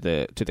 obviously, to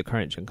the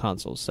current gen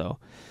consoles. So,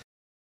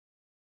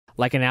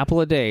 like an apple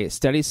a day,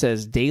 study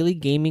says daily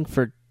gaming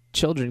for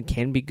children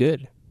can be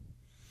good.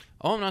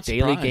 Oh, I'm not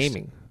surprised. Daily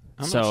gaming.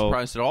 I'm not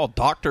surprised at all.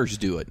 Doctors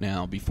do it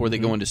now. Before they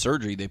go into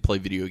surgery, they play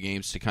video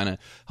games to kind of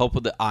help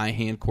with the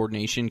eye-hand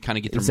coordination, kind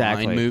of get their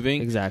mind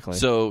moving. Exactly.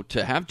 So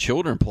to have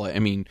children play, I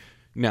mean,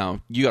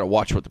 now you got to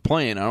watch what they're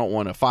playing. I don't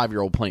want a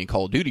 5-year-old playing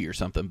Call of Duty or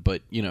something,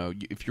 but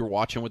if you're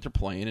watching what they're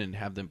playing and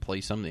have them play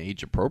something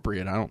age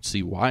appropriate, I don't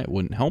see why it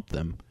wouldn't help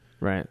them.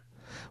 Right.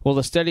 Well,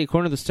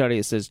 according to the study,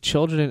 it says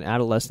children and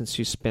adolescents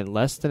who spend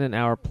less than an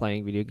hour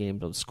playing video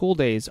games on school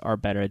days are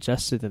better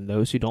adjusted than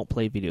those who don't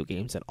play video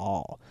games at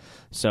all.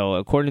 So,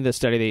 according to the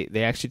study,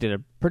 they actually did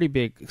a pretty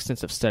big,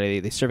 extensive study.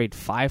 They surveyed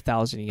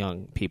 5,000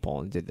 young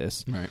people and did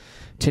this. Right.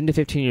 10 to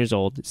 15 years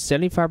old,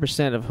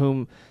 75% of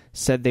whom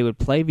said they would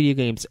play video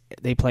games.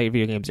 They play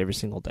video games every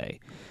single day.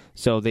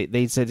 So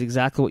they said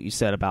exactly what you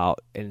said about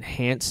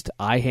enhanced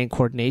eye-hand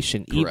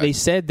coordination. Correct. They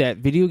said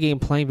that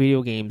playing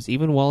video games,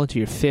 even well into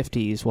your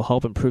 50s, will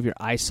help improve your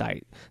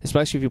eyesight,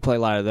 especially if you play a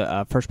lot of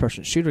the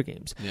first-person shooter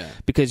games. Yeah.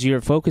 Because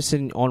you're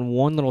focusing on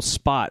one little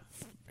spot.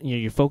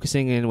 You're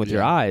focusing in with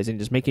your eyes and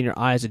just making your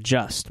eyes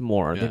adjust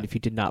more than if you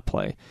did not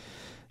play.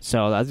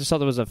 So I just thought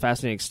that was a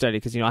fascinating study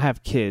because, I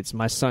have kids.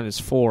 My son is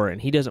 4,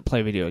 and he doesn't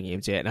play video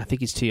games yet, and I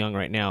think he's too young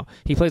right now.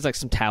 He plays like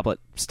some tablet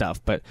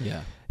stuff, but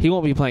he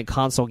won't be playing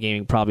console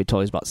gaming probably until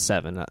he's about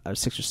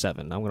 6 or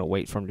 7. I'm going to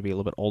wait for him to be a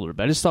little bit older.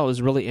 But I just thought it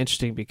was really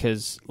interesting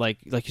because, like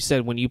you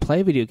said, when you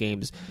play video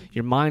games,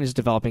 your mind is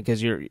developing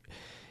because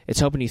it's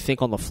helping you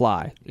think on the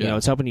fly.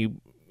 It's helping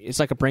you. It's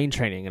like a brain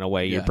training in a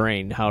way. Your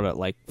brain, how to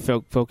like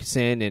focus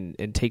in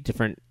and take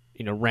different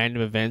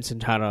random events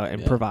and how to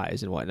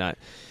improvise and whatnot.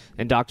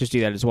 And doctors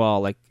do that as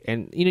well.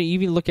 You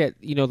even look at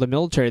the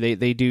military.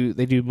 They do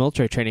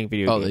military training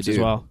video games as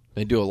well.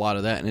 They do a lot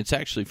of that, and it's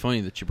actually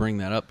funny that you bring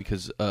that up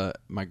because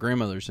my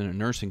grandmother's in a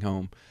nursing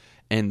home,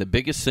 and the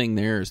biggest thing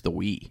there is the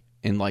Wii.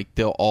 And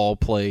they'll all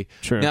play.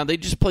 True. Now they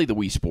just play the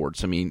Wii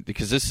Sports. I mean,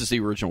 because this is the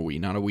original Wii,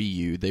 not a Wii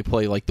U. They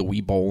play the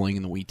Wii Bowling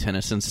and the Wii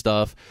Tennis and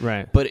stuff.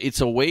 Right. But it's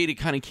a way to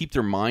kind of keep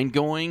their mind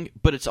going.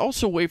 But it's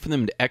also a way for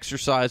them to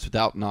exercise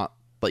without not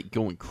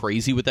going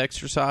crazy with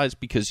exercise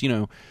because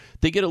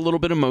they get a little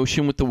bit of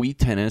motion with the Wii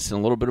Tennis and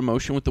a little bit of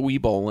motion with the Wii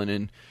Bowling.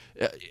 And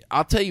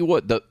I'll tell you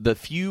what, the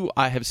few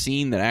I have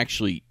seen that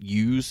actually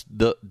use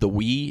the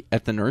Wii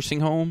at the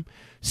nursing home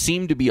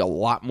seem to be a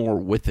lot more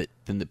with it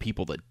than the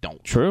people that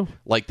don't. True.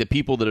 Like the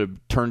people that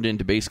have turned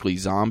into basically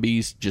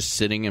zombies just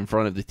sitting in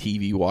front of the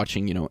TV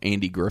watching,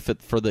 Andy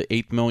Griffith for the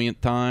 8th millionth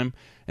time,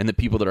 and the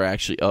people that are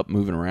actually up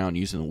moving around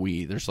using the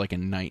Wii. There's a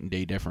night and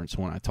day difference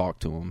when I talk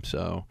to them.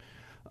 So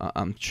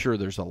I'm sure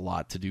there's a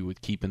lot to do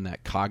with keeping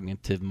that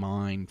cognitive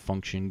mind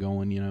function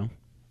going,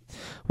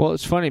 Well,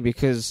 it's funny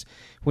because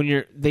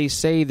they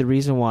say the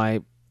reason why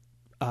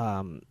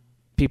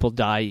people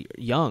die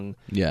young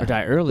or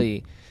die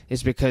early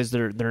is because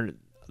when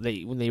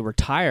they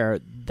retire,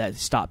 they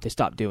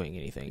stop doing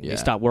anything. They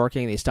stop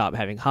working. They stop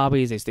having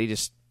hobbies. They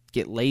just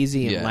get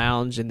lazy and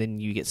lounge, and then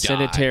you get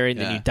sedentary, and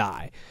then you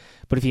die.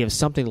 But if you have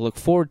something to look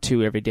forward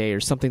to every day,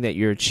 or something that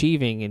you're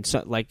achieving, and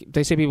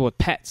they say people with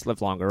pets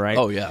live longer, right?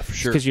 Oh yeah, for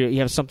sure. Because you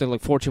have something to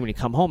look forward to when you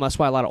come home. That's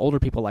why a lot of older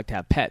people like to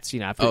have pets.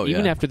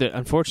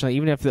 Unfortunately,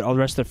 even after all the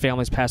rest of their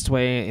families passed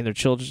away and their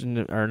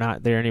children are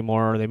not there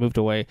anymore, or they moved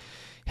away,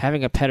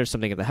 having a pet or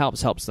something that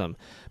helps them.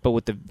 But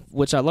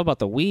which I love about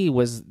the Wii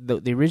was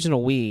the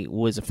original Wii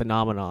was a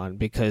phenomenon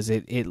because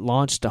it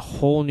launched a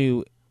whole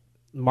new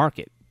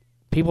market.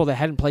 People that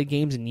hadn't played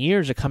games in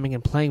years are coming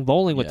and playing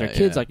bowling with their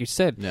kids, like you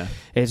said. Yeah.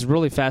 It's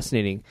really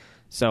fascinating.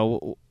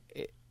 So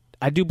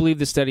I do believe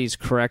the study is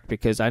correct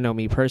because I know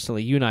me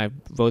personally, you and I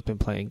have both been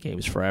playing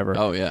games forever.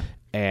 Oh, yeah.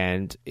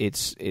 And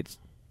it's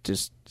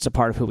a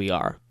part of who we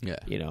are. Yeah.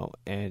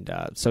 And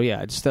so,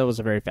 I just thought it was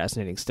a very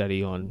fascinating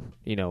study on,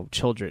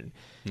 children.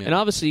 Yeah. And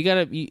obviously,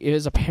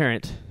 as a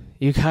parent,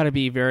 you got to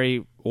be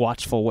very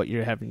watchful what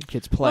you're having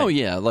kids play. Oh,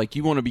 yeah.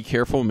 You want to be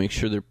careful and make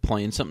sure they're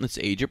playing something that's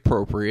age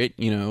appropriate.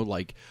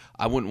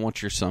 I wouldn't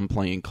want your son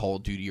playing Call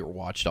of Duty or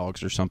Watch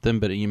Dogs or something.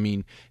 But,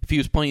 if he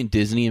was playing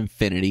Disney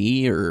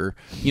Infinity or,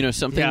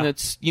 something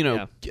that's,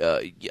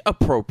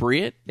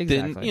 appropriate,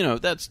 exactly. Then,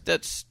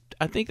 that's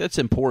I think that's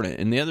important.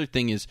 And the other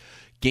thing is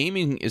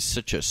gaming is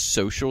such a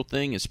social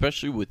thing,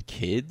 especially with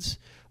kids.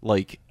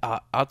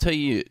 I'll tell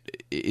you,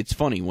 it's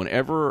funny.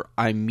 Whenever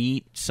I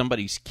meet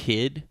somebody's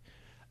kid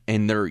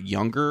and they're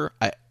younger,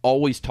 I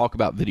always talk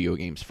about video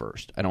games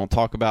first. I don't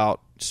talk about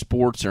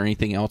sports or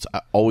anything else.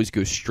 I always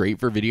go straight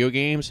for video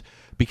games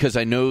because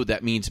I know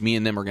that means me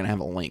and them are going to have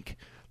a link.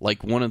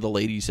 One of the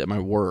ladies at my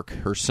work,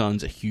 her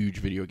son's a huge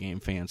video game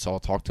fan, so I'll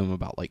talk to him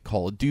about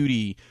Call of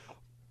Duty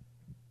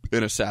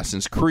and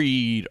Assassin's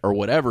Creed or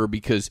whatever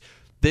because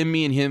then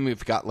me and him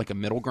have got a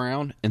middle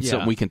ground and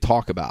something we can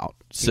talk about.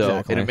 So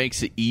exactly. And it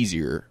makes it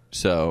easier.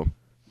 So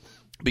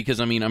because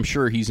I'm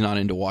sure he's not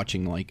into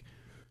watching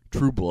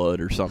True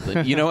Blood or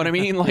something. You know what I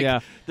mean?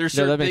 There's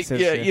certain things.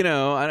 Sense,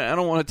 I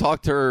don't want to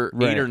talk to her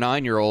 8 or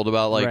 9-year-old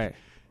about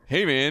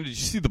hey man, did you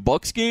see the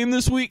Bucks game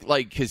this week?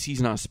 Because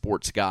he's not a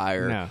sports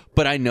guy,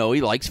 but I know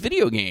he likes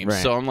video games.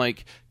 Right. So I'm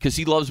because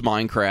he loves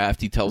Minecraft.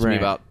 He tells me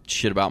about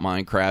shit about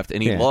Minecraft,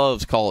 and he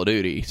loves Call of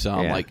Duty. So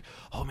I'm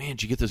oh man,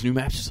 did you get those new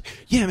maps? He's like,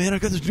 yeah man, I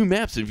got those new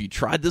maps. And if you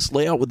tried this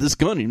layout with this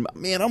gun, and,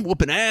 man, I'm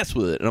whooping ass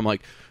with it. And I'm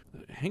like,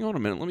 hang on a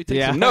minute, let me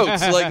take some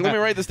notes. Let me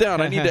write this down.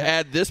 I need to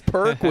add this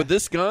perk with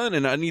this gun,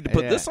 and I need to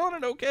put this on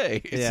it.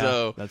 Okay,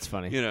 so that's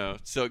funny.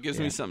 So it gives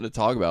me something to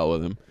talk about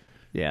with him.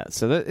 Yeah,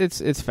 so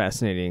it's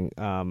fascinating.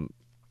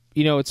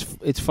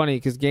 It's funny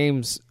because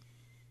games,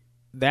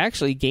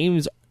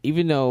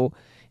 even though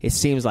it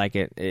seems like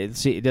it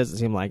doesn't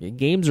seem like it.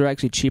 Games are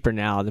actually cheaper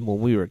now than when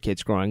we were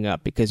kids growing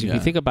up because if you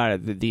think about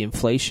it, the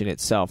inflation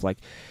itself,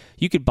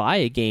 you could buy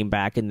a game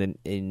back in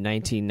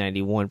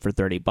 1991 for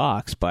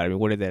 $30, but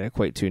what did that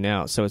equate to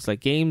now? So it's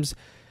games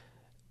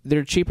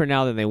they're cheaper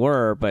now than they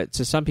were, but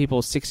to some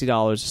people,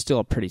 $60 is still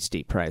a pretty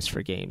steep price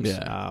for games.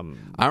 Yeah.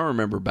 I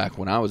remember back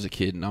when I was a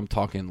kid, and I'm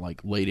talking like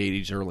late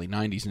 80s, early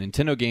 90s,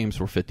 Nintendo games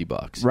were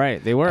 $50.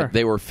 Right, they were.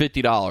 They were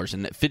 $50,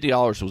 and that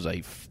 $50 was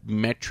a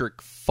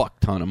metric fuck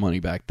ton of money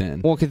back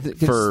then. Well,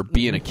 for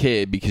being a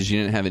kid, because you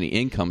didn't have any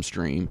income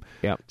stream.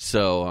 Yeah.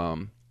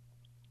 So,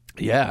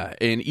 yeah,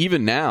 and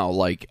even now,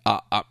 like,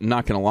 I'm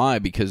not going to lie,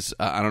 because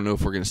I don't know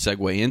if we're going to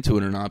segue into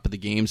it or not, but the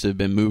games have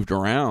been moved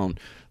around.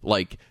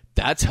 Like,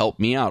 that's helped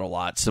me out a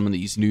lot, some of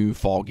these new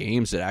fall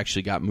games that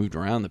actually got moved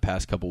around the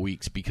past couple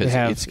weeks, because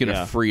it's going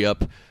to free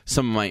up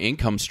some of my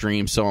income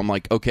stream. So I'm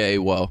like, okay,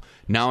 well,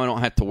 now I don't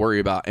have to worry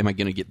about, am I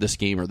going to get this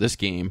game or this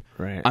game?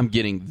 Right. I'm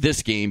getting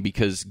this game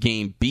because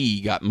game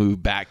B got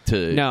moved back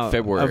to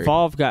February.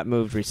 Evolve got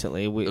moved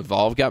recently.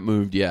 Evolve got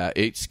moved, yeah.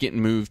 It's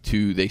getting moved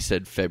to, they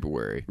said,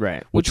 February.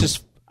 Right. Which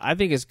is, I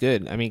think it's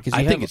good. I mean, because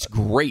I think it's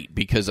great,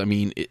 because I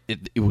mean,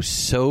 it was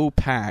so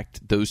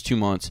packed those 2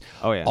 months.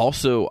 Oh yeah.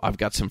 Also, I've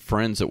got some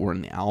friends that were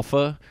in the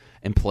alpha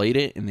and played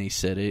it, and they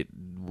said it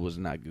was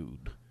not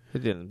good.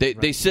 It didn't.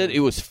 They said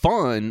it was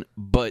fun,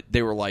 but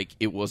they were like,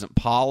 it wasn't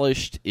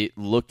polished. It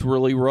looked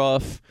really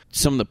rough.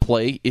 Some of the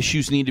play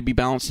issues need to be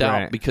balanced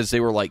out, because they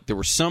were like, there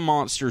were some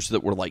monsters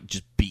that were like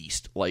just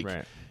beast, like.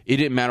 Right. It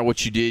didn't matter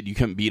what you did, you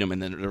couldn't beat them,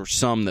 and then there were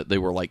some that they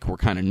were like were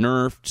kind of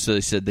nerfed, so they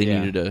said they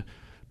needed to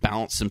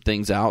balance some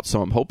things out.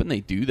 So I'm hoping they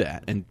do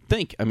that. And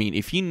I mean,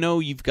 if you know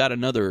you've got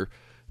another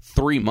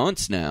 3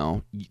 months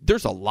now,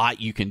 there's a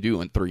lot you can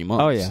do in 3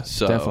 months. Oh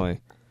yeah,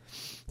 definitely.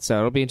 So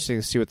it'll be interesting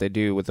to see what they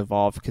do with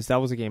Evolve, because that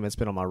was a game that's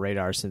been on my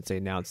radar since they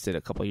announced it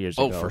a couple years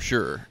ago. Oh, for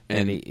sure.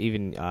 And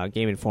even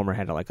Game Informer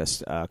had like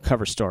a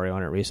cover story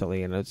on it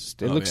recently, and it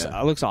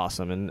looks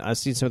awesome. And I've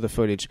seen some of the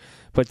footage,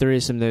 but there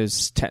is some of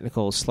those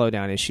technical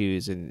slowdown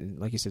issues, and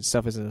like you said,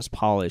 stuff isn't as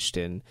polished,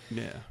 and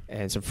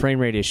some frame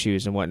rate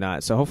issues and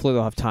whatnot. So hopefully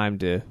they'll have time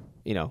to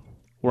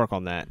work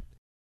on that.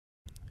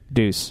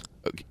 Deuce,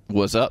 okay.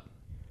 What's up?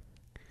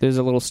 There's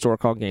a little store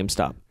called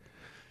GameStop.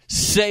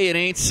 Say it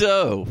ain't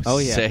so. Oh,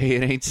 yeah. Say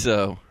it ain't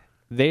so.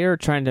 They are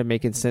trying to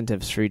make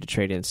incentives for you to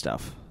trade in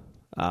stuff.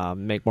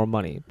 Make more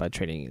money by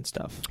trading in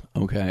stuff.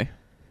 Okay.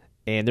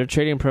 And their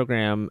trading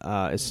program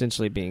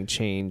essentially being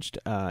changed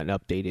and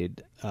updated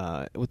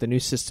with a new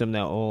system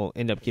that will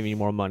end up giving you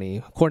more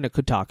money. According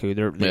to Kotaku,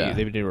 they've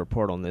been doing a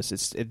report on this.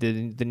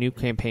 The new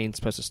campaign is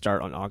supposed to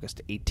start on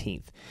August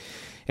 18th.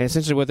 And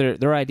essentially what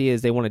their idea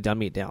is, they want to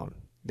dummy it down.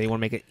 They want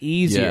to make it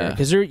easier,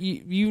 because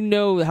you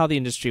know how the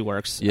industry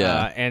works,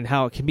 and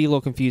how it can be a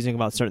little confusing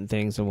about certain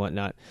things and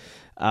whatnot.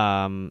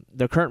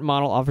 Their current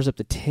model offers up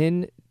to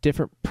 10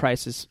 different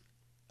prices.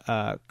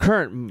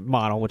 Current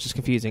model, which is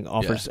confusing,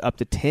 offers up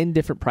to 10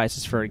 different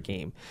prices for a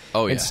game.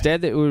 Oh, yeah.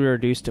 Instead, it would be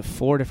reduced to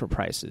 4 different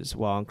prices,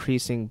 while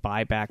increasing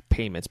buyback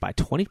payments by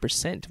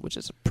 20%, which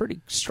is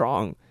pretty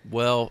strong.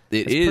 Well,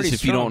 it is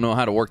if you don't know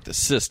how to work the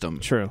system.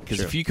 True.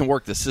 Because if you can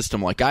work the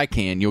system like I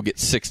can, you'll get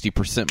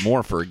 60%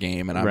 more for a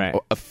game, and I'm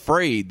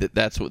afraid that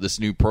that's what this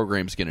new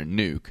program is going to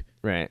nuke.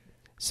 Right.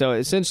 So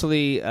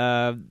essentially,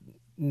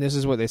 this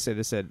is what they said.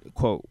 They said,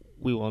 quote,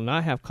 "We will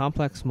not have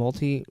complex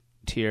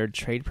multi-tiered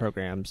trade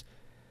programs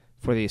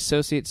for the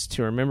associates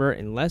to remember,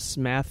 and less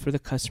math for the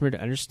customer to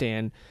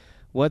understand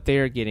what they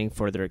are getting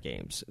for their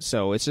games."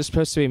 So it's just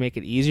supposed to make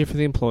it easier for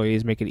the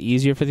employees, make it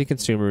easier for the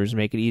consumers,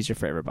 make it easier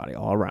for everybody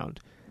all around.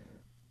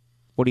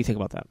 What do you think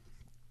about that?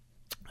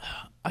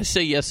 I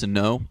say yes and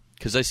no,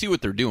 because I see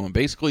what they're doing.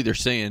 Basically, they're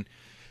saying,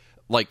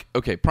 like,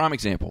 okay, prime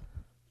example.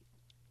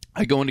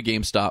 I go into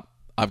GameStop.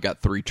 I've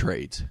got 3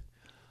 trades.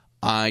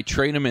 I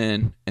trade them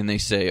in, and they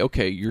say,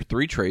 okay, your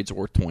 3 trades are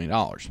worth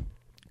 $20.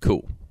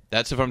 Cool.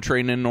 That's if I'm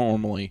trading in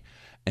normally,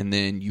 and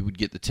then you would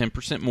get the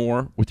 10%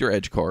 more with your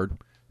Edge card.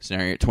 So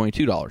now you're at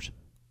 $22.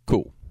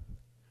 Cool.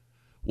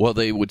 Well,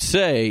 they would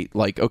say,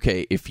 like,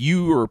 okay, if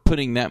you are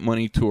putting that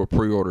money to a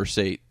pre-order,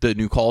 say, the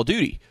new Call of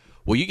Duty,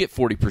 well, you get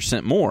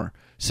 40% more.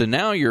 So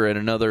now you're at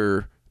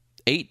another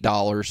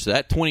 $8. So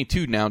that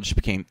 22 now just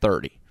became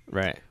 30.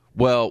 Right.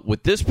 Well,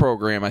 with this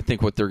program, I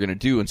think what they're going to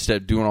do,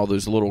 instead of doing all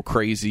those little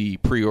crazy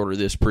pre-order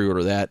this,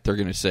 pre-order that, they're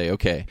going to say,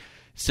 okay,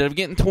 instead of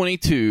getting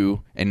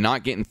 22 and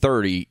not getting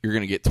 30, you're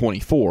going to get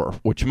 24,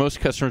 which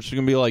most customers are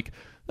going to be like,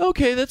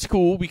 okay, that's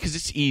cool because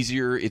it's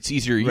easier. It's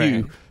easier to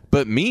you.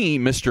 But me,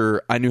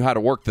 Mr. I knew how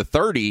to work the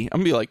 30, I'm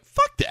going to be like,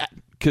 fuck that.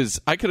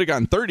 Because I could have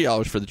gotten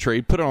 $30 for the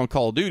trade, put it on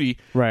Call of Duty,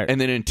 and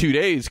then in 2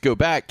 days go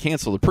back,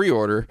 cancel the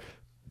pre-order,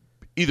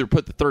 either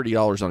put the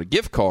 $30 on a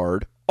gift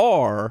card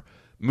or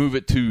move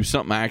it to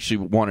something I actually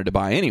wanted to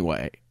buy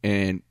anyway.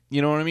 And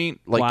you know what I mean?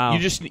 Like, you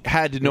just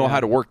had to know how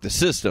to work the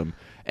system.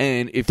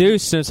 And if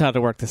Deuce knows how to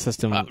work the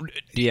system,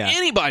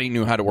 anybody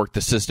knew how to work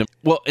the system.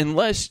 Well,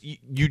 unless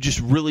you just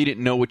really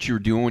didn't know what you were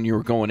doing when you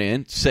were going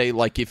in. Say,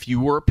 like, if you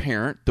were a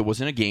parent that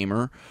wasn't a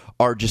gamer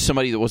or just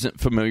somebody that wasn't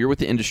familiar with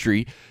the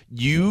industry,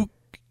 you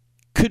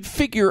could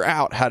figure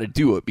out how to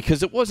do it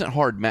because it wasn't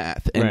hard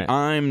math. And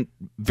I'm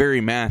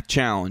very math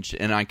challenged,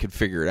 and I could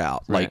figure it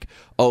out. Like,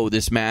 oh,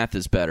 this math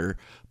is better.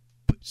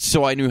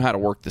 So I knew how to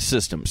work the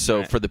system.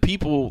 So for the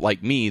people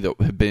like me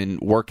that have been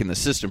working the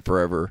system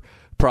forever,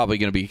 probably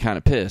going to be kind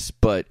of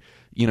pissed. But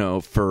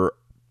for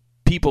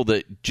people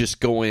that just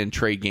go in,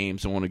 trade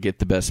games, and want to get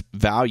the best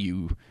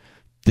value,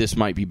 this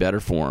might be better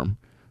for them.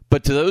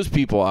 But to those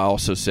people, I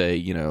also say,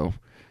 you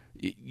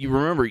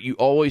remember, you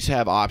always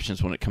have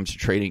options when it comes to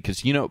trading,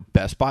 because,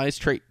 Best Buy is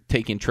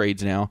taking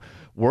trades now.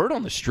 Word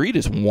on the street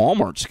is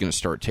Walmart's going to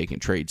start taking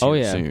trades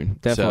soon.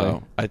 Definitely.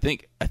 So I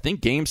think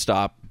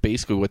GameStop,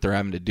 basically what they're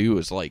having to do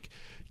is, like,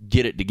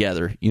 get it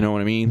together. You know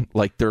what I mean?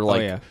 Like, they're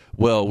like,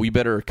 well, we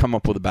better come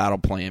up with a battle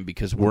plan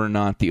because we're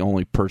not the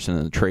only person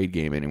in the trade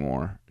game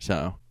anymore.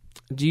 So,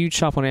 do you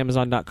shop on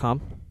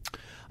Amazon.com?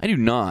 I do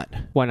not.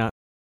 Why not?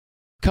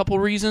 Couple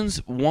reasons.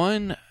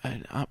 One,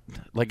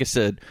 like I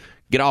said,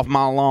 get off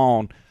my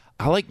lawn.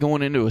 I like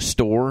going into a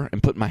store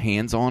and putting my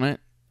hands on it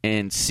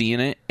and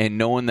seeing it and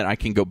knowing that I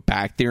can go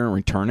back there and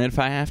return it if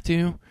I have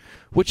to,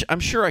 which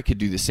I'm sure I could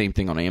do the same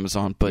thing on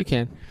Amazon, but you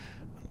can.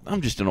 I'm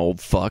just an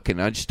old fuck,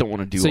 and I just don't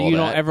want to do all that. So you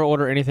don't ever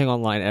order anything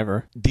online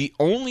ever? The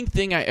only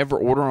thing I ever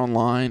order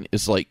online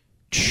is, like,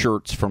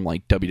 shirts from,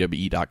 like,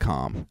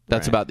 WWE.com.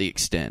 That's about the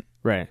extent.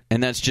 Right.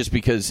 And that's just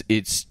because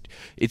it's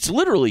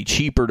literally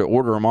cheaper to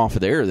order them off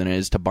of there than it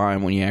is to buy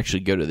them when you actually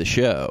go to the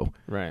show.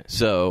 Right.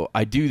 So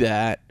I do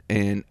that,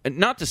 and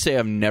not to say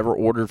I've never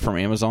ordered from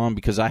Amazon,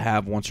 because I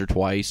have once or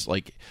twice,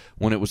 like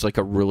when it was like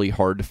a really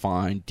hard to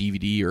find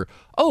DVD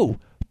or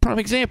prime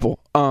example.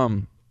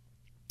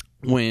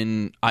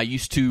 When I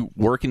used to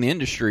work in the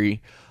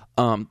industry,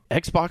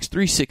 Xbox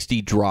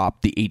 360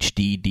 dropped the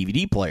HD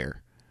DVD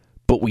player,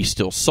 but we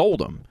still sold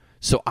them.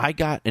 So I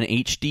got an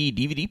HD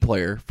DVD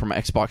player from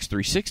Xbox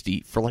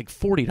 360 for like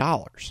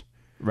 $40.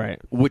 Right.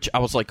 Which I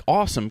was like,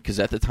 awesome,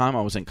 because at the time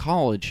I was in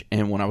college,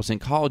 and when I was in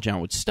college and I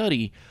would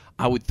study,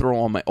 I would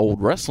throw on my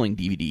old wrestling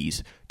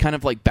DVDs, kind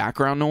of like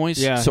background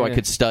noise, I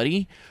could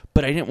study,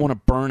 but I didn't want to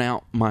burn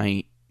out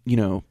my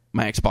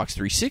Xbox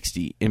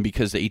 360, and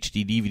because the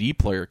HD DVD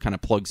player kind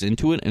of plugs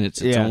into it and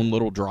it's its own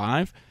little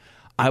drive,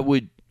 I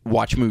would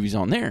watch movies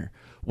on there.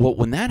 Well,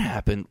 when that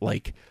happened,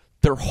 like,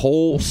 their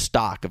whole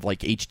stock of, like,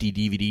 HD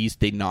DVDs,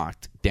 they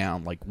knocked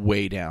down, like,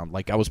 way down.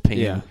 Like, I was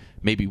paying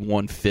maybe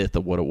 1/5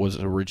 of what it was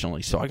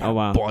originally. So I got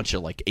a bunch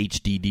of, like,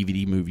 HD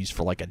DVD movies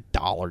for, like,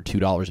 $1,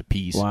 $2 a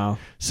piece. Wow.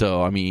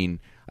 So, I mean,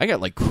 I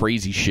got, like,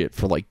 crazy shit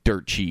for, like,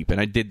 dirt cheap.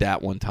 And I did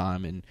that one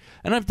time. And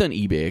I've done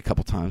eBay a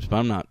couple times, but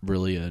I'm not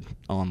really an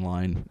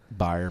online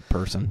buyer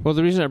person. Well,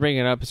 the reason I bring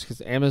it up is because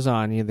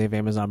Amazon, they have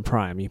Amazon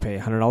Prime. You pay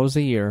 $100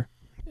 a year,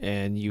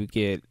 and you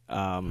get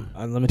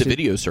unlimited... The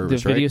video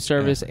service, The video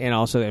service, and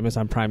also the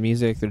Amazon Prime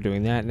Music. They're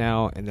doing that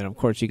now. And then, of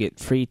course, you get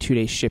free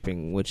 2-day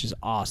shipping, which is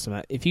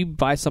awesome. If you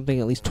buy something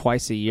at least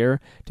twice a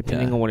year,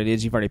 depending on what it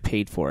is, you've already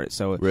paid for it.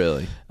 So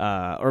really?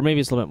 Or maybe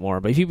it's a little bit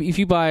more. But if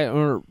you buy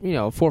 4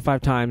 or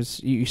 5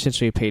 times, you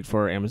essentially paid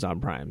for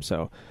Amazon Prime.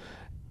 So,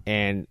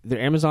 and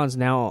Amazon's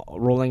now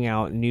rolling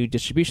out new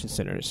distribution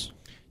centers.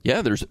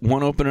 Yeah, there's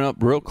one opening up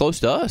real close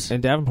to us.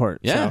 In Davenport.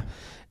 Yeah. So,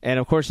 and,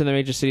 of course, in the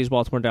major cities,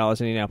 Baltimore, Dallas,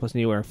 Indianapolis,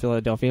 New York,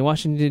 Philadelphia, and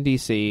Washington,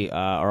 D.C.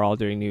 Are all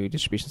doing new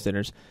distribution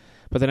centers.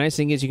 But the nice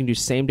thing is you can do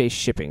same-day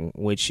shipping,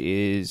 which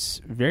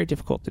is very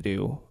difficult to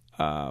do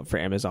for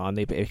Amazon.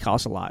 It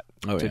costs a lot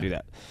to do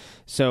that.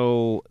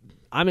 So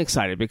I'm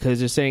excited because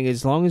they're saying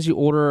as long as you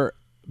order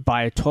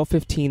by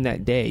 12:15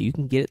 that day, you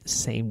can get it the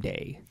same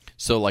day.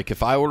 So, like,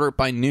 if I order it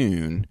by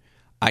noon,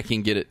 I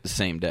can get it the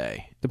same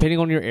day. Depending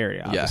on your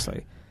area, obviously.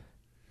 Yeah.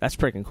 That's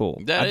freaking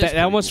cool. That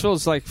almost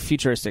feels like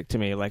futuristic to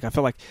me. Like, I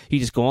feel like you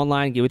just go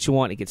online, get what you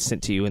want, it gets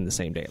sent to you in the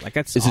same day. Like,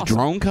 that's Is awesome. a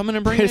drone coming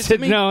and bringing it to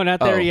me? No, not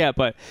there yet,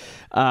 but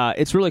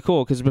it's really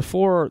cool because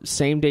before,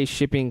 same-day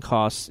shipping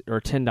costs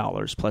are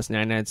 $10 plus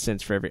 99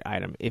 cents for every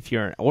item if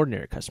you're an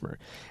ordinary customer,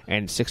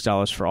 and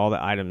 $6 for all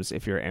the items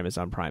if you're an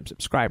Amazon Prime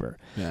subscriber.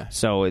 Yeah.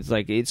 So it's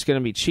like it's going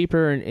to be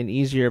cheaper and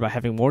easier by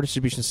having more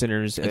distribution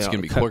centers. It's going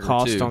to be cut quicker,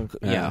 cost too.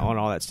 on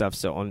all that stuff.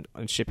 So on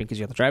shipping because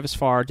you have to drive as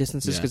far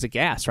distances because of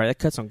gas, right? That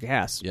cuts on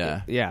gas.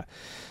 Yeah. Yeah.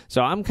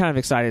 So I'm kind of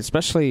excited,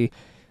 especially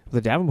the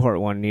Davenport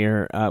one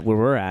near where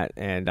we're at,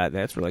 and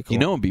that's really cool. You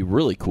know what would be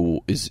really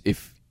cool is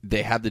if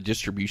they had the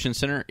distribution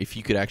center, if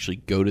you could actually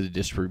go to the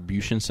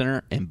distribution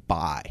center and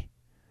buy.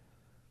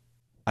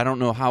 I don't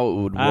know how it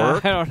would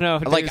work. I don't know.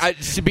 Like,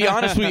 to be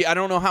honest with you, I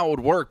don't know how it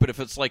would work, but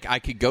if it's like I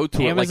could go to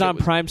the it, Amazon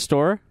like Prime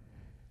store?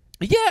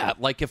 Yeah,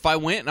 like if I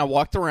went and I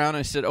walked around and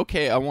I said,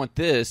 okay, I want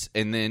this,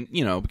 and then,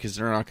 because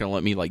they're not going to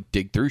let me, like,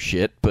 dig through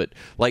shit, but,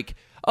 like,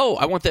 oh,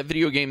 I want that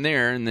video game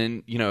there, and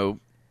then,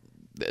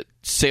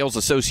 sales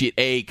associate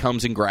A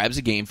comes and grabs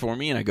a game for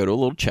me, and I go to a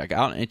little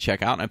checkout,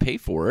 and I pay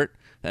for it.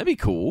 That'd be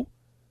cool.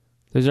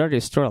 There's already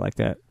a store like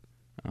that.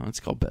 Oh,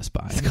 it's called Best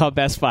Buy. It's called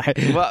Best Buy.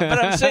 Well, but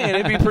I'm saying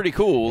it'd be pretty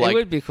cool. Like, it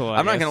would be cool.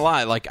 I'm not going to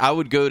lie. Like, I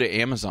would go to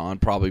Amazon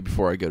probably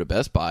before I go to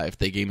Best Buy if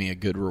they gave me a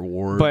good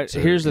reward. But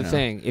here's the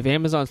thing. If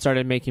Amazon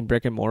started making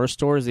brick-and-mortar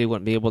stores, they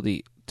wouldn't be able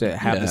to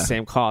have the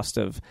same cost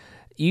of...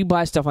 You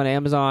buy stuff on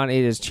Amazon,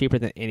 it is cheaper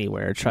than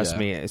anywhere. Trust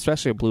me,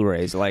 especially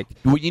Blu-rays. Like,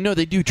 well,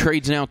 they do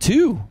trades now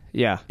too.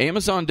 Yeah,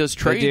 Amazon does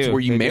trades where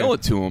you mail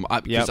it to them.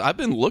 Because I've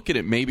been looking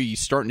at maybe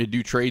starting to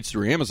do trades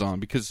through Amazon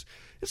because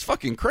it's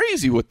fucking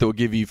crazy what they'll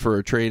give you for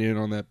a trade-in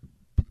on that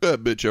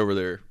bitch over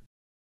there.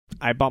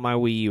 I bought my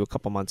Wii U a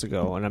couple months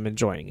ago, and I'm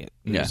enjoying it.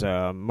 There's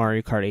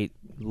Mario Kart 8,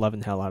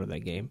 loving the hell out of that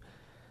game.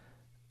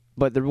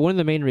 But one of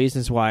the main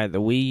reasons why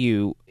the Wii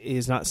U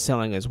is not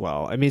selling as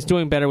well, I mean, it's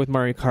doing better with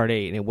Mario Kart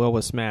 8 and it will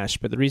with Smash,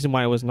 but the reason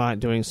why it was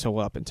not doing so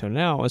well up until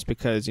now is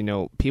because,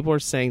 people are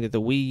saying that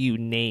the Wii U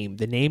name,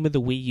 the name of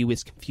the Wii U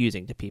is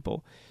confusing to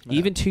people. Yeah.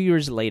 Even 2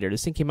 years later,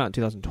 this thing came out in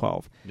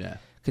 2012. Yeah.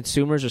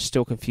 Consumers are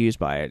still confused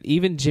by it.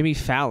 Even Jimmy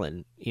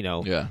Fallon, he's a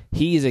gamer.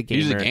 He's a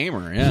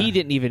gamer, yeah. He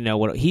didn't even know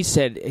what he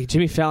said.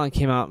 Jimmy Fallon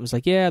came out and was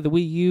like, yeah, the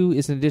Wii U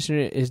is an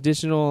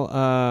additional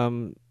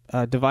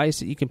device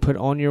that you can put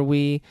on your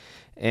Wii,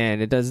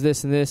 and it does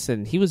this and this,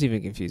 and he was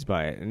even confused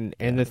by it.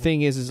 And the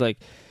thing is like,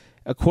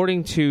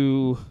 according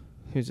to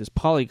who's this,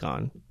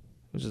 Polygon,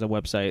 which is a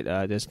website,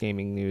 this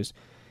gaming news,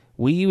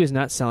 Wii U is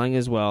not selling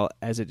as well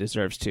as it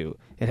deserves to.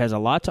 It has a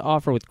lot to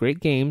offer with great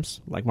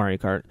games like Mario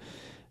Kart.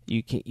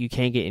 You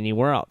can't get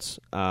anywhere else.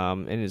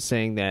 And it's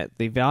saying that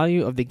the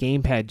value of the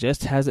gamepad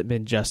just hasn't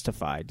been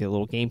justified. The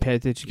little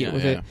gamepad that you get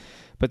with it.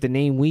 But the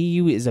name Wii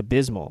U is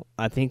abysmal.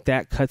 I think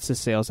that cuts the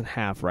sales in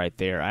half right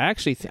there. I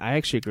actually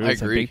agree with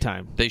that big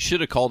time. They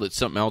should have called it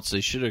something else.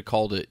 They should have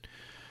called it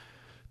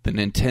the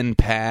Nintendo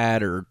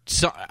Pad or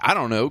I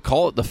don't know.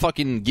 Call it the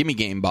fucking Gimme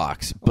Game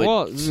Box.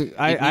 But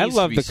I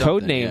love the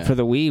code name for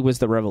the Wii was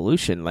the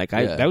Revolution. Like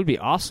that would be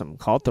awesome.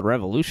 Call it the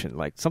Revolution.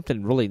 Like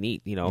something really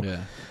neat.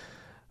 Yeah.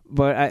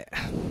 But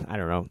I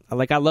don't know.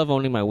 Like, I love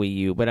owning my Wii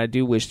U, but I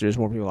do wish there's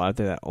more people out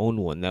there that own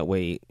one. That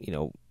way,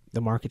 the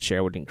market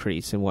share would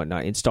increase and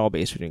whatnot. Install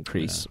base would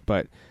increase. Yeah.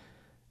 But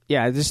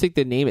yeah, I just think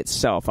the name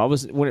itself.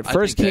 When it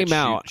first came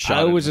out,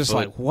 I was just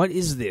like, "What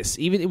is this?"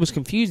 Even it was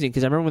confusing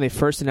because I remember when they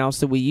first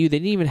announced the Wii U, they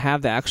didn't even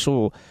have the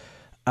actual.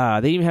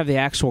 They didn't even have the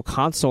actual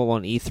console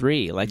on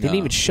E3. Like, they didn't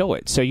even show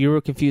it. So you were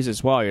confused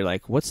as well. You're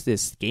like, "What's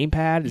this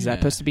gamepad? Is that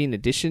supposed to be an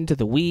addition to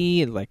the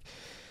Wii?" And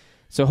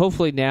so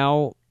hopefully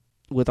now,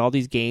 with all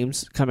these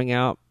games coming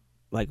out,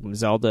 like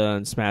Zelda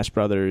and Smash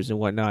Brothers and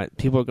whatnot,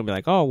 people are going to be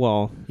like, oh,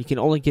 well, you can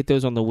only get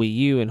those on the Wii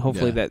U, and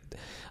hopefully that...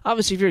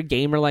 Obviously, if you're a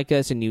gamer like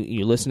us and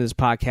you listen to this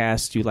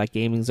podcast, you like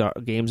games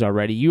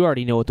already, you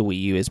already know what the Wii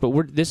U is,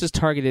 but this is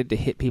targeted to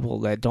hit people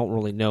that don't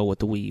really know what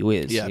the Wii U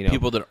is. Yeah,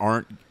 people that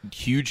aren't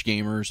huge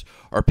gamers,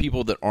 or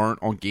people that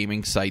aren't on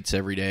gaming sites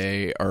every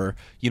day, or,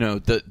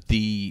 what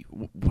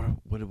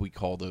did we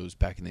call those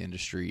back in the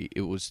industry?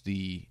 It was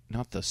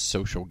not the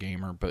social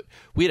gamer, but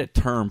we had a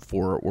term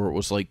for it where it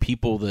was like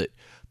people that...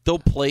 They'll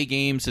play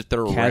games if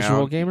they're around.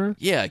 Casual gamer?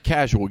 Yeah,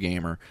 casual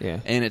gamer. Yeah.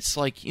 And it's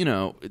like,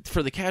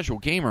 for the casual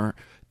gamer,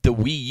 the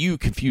Wii U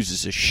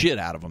confuses the shit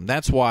out of them.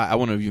 That's why I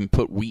want to even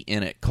put Wii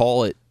in it.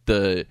 Call it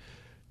the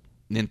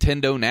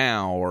Nintendo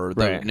Now or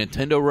the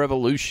Nintendo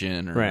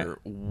Revolution or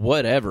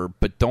whatever,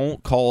 but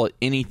don't call it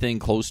anything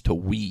close to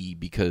Wii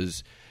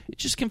because it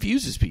just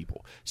confuses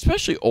people,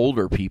 especially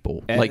older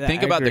people. Like,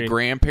 think about the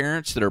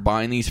grandparents that are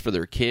buying these for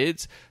their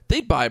kids.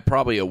 They'd buy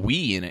probably a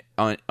Wii in it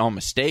on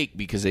mistake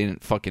because they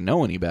didn't fucking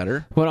know any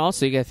better. Well,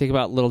 also, you got to think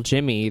about little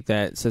Jimmy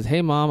that says,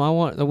 hey, Mom, I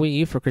want the Wii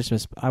U for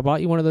Christmas. I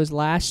bought you one of those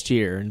last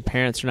year, and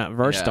parents are not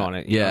versed on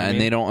it.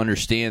 And they don't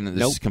understand that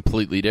this is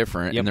completely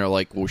different. Yep. And they're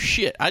like, well,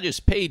 shit, I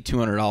just paid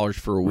 $200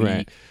 for a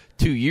Wii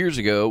 2 years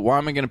ago. Why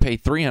am I going to pay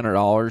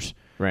 $300?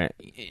 Right.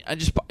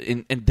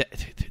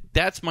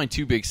 That's my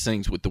two big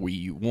things with the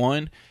Wii U.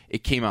 One,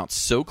 it came out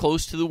so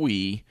close to the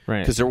Wii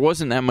because there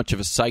wasn't that much of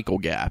a cycle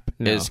gap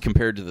as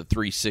compared to the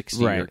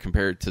 360 or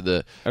compared to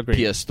the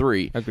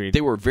PS3. Agreed.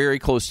 They were very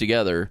close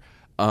together,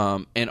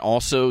 and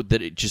also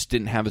that it just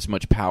didn't have as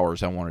much power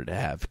as I wanted to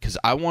have because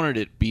I wanted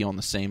it to be on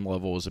the same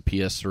level as a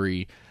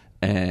PS3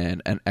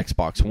 and an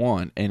Xbox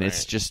One, and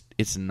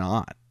it's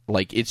not.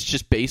 Like, it's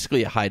just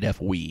basically a high-def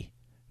Wii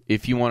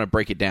if you want to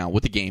break it down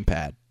with the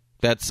gamepad.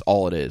 That's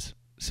all it is.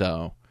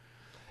 So,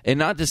 and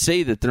not to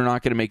say that they're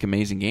not going to make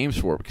amazing games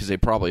for it, because they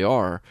probably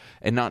are,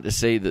 and not to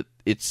say that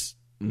it's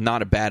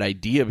not a bad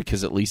idea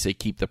because at least they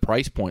keep the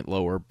price point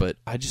lower, but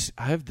I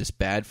have this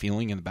bad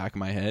feeling in the back of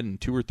my head in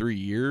 2 or 3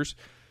 years,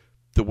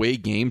 the way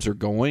games are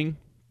going,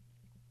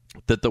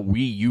 that the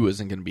Wii U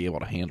isn't going to be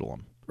able to handle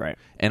them. Right.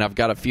 And I've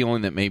got a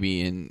feeling that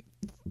maybe in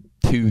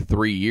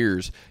 2-3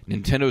 years,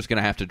 Nintendo's going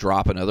to have to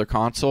drop another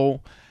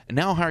console, and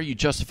now how are you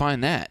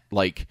justifying that?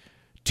 Like,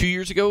 2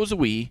 years ago it was a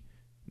Wii,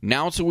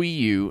 now it's a Wii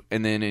U,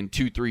 and then in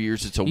 2-3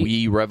 years it's a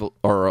Wii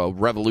or a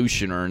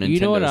Revolution or a Nintendo. You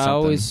know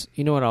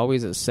what I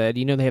always have said.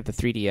 You know they have the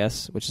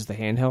 3DS, which is the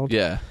handheld.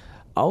 Yeah.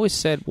 I always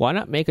said, why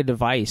not make a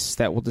device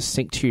that will just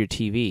sync to your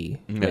TV?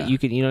 Yeah. You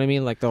could, you know what I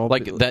mean, like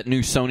that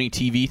new Sony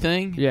TV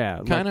thing.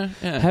 Yeah, kind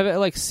of. Yeah. Have it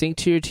like sync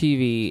to your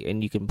TV,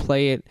 and you can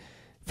play it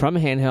from a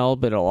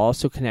handheld, but it'll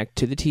also connect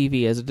to the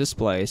TV as a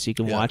display, so you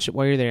can watch it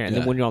while you're there. And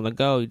then when you're on the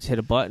go, you just hit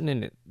a button,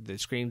 and the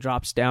screen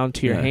drops down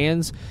to your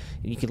hands,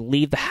 and you can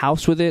leave the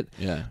house with it.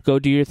 Yeah. Go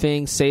do your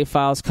thing, save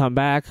files, come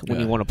back. When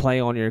you want to play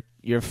on your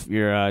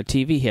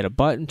TV, hit a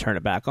button, turn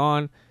it back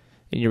on,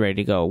 and you're ready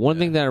to go. One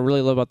thing that I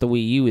really love about the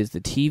Wii U is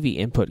the TV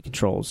input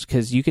controls,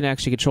 because you can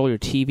actually control your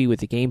TV with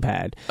the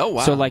gamepad. Oh,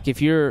 wow. So, like,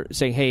 if you're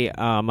saying, hey,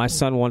 my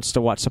son wants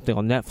to watch something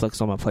on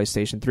Netflix on my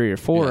PlayStation 3 or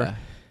 4,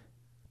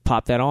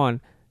 pop that on,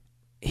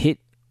 hit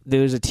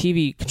there's a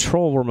TV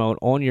control remote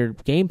on your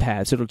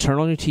gamepad, so it'll turn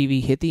on your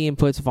TV, hit the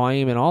inputs,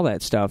 volume, and all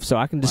that stuff. So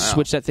I can just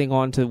switch that thing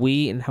on to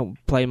Wii and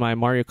play my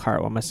Mario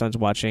Kart while my son's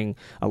watching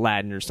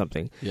Aladdin or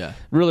something. Yeah.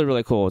 Really,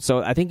 really cool.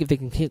 So I think if they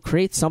can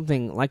create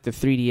something like the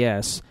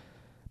 3DS,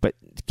 but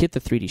get the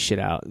 3D shit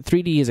out.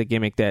 3D is a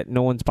gimmick that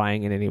no one's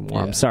buying it anymore.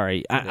 Yeah. I'm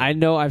sorry. I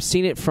know I've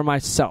seen it for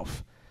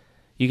myself.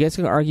 You guys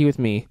can argue with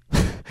me,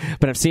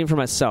 but I've seen it for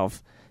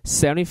myself.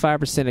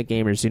 75% of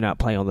gamers do not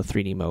play on the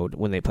 3D mode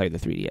when they play the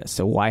 3DS.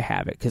 So why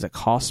have it? Because it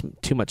costs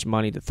too much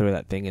money to throw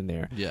that thing in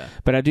there. Yeah.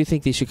 But I do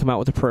think they should come out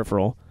with a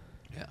peripheral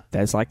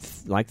that's like the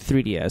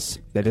 3DS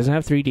that doesn't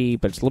have 3D,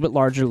 but it's a little bit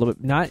larger, a little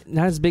bit not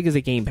as big as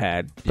a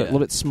gamepad, but a little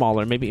bit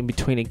smaller, maybe in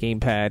between a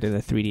gamepad and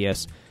a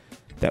 3DS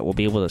that will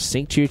be able to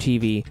sync to your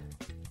TV.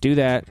 Do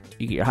that.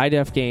 You get your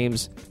high-def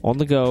games on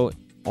the go,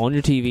 on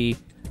your TV.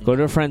 Go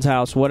to a friend's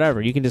house,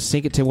 whatever. You can just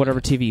sync it to whatever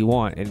TV you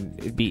want, and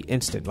it'd be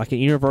instant, like a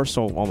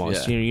Universal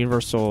almost,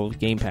 Universal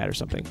gamepad or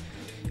something.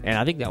 And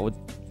I think that would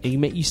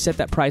you set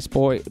that price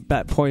boy to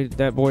like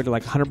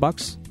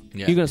 $100.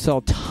 Yeah. You're going to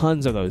sell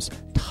tons of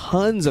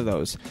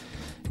those.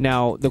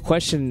 Now the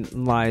question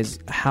lies: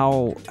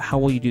 how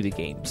will you do the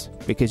games?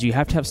 Because you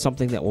have to have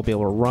something that will be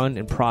able to run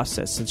and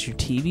process. Since your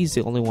TV is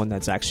the only one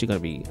that's actually going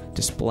to be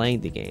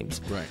displaying the games,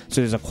 right?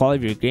 So there's a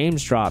quality of your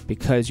games drop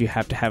because you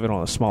have to have it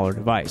on a smaller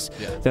device.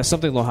 Yeah. That's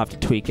something they'll have to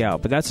tweak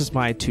out. But that's just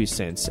my 2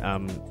 cents.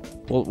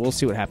 We'll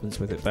see what happens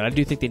with it. But I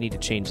do think they need to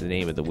change the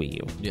name of the Wii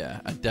U. Yeah,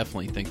 I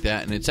definitely think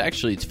that. And it's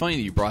funny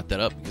that you brought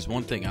that up, because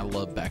one thing I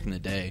loved back in the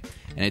day,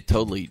 and it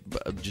totally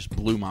just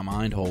blew my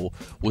mind whole,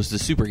 was the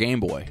Super Game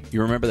Boy.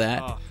 You remember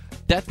that? Oh.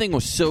 That thing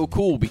was so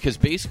cool because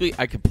basically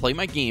I could play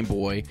my Game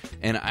Boy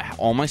and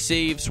all my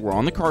saves were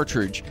on the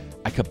cartridge.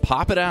 I could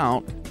pop it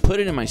out, put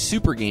it in my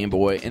Super Game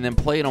Boy, and then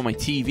play it on my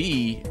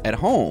TV at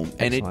home.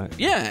 And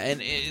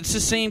it's the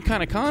same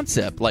kind of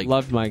concept. Like,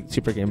 loved my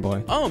Super Game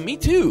Boy. Oh, me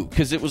too.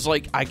 Because it was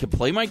like I could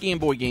play my Game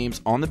Boy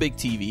games on the big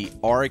TV,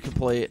 or I could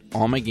play it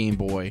on my Game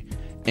Boy.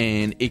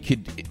 And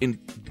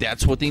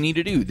that's what they need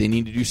to do. They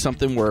need to do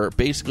something where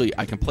basically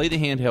I can play the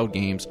handheld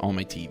games on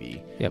my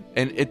TV. Yep.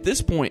 And at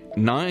this point,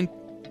 9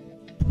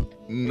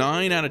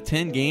 out of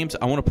 10 games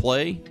I want to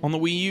play on the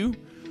Wii U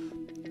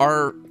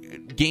are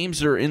games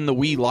that are in the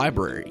Wii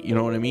library. You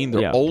know what I mean?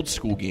 They're old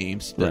school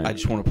games that I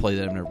just want to play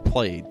that I've never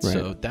played. Right.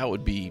 So that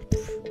would be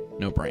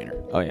no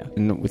brainer. Oh yeah.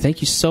 And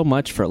thank you so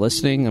much for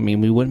listening. I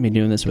mean, we wouldn't be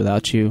doing this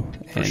without you.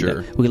 For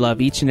sure. We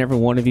love each and every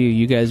one of you.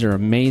 You guys are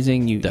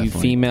amazing. You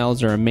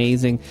females are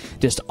amazing.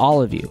 Just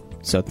all of you.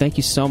 So thank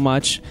you so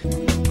much.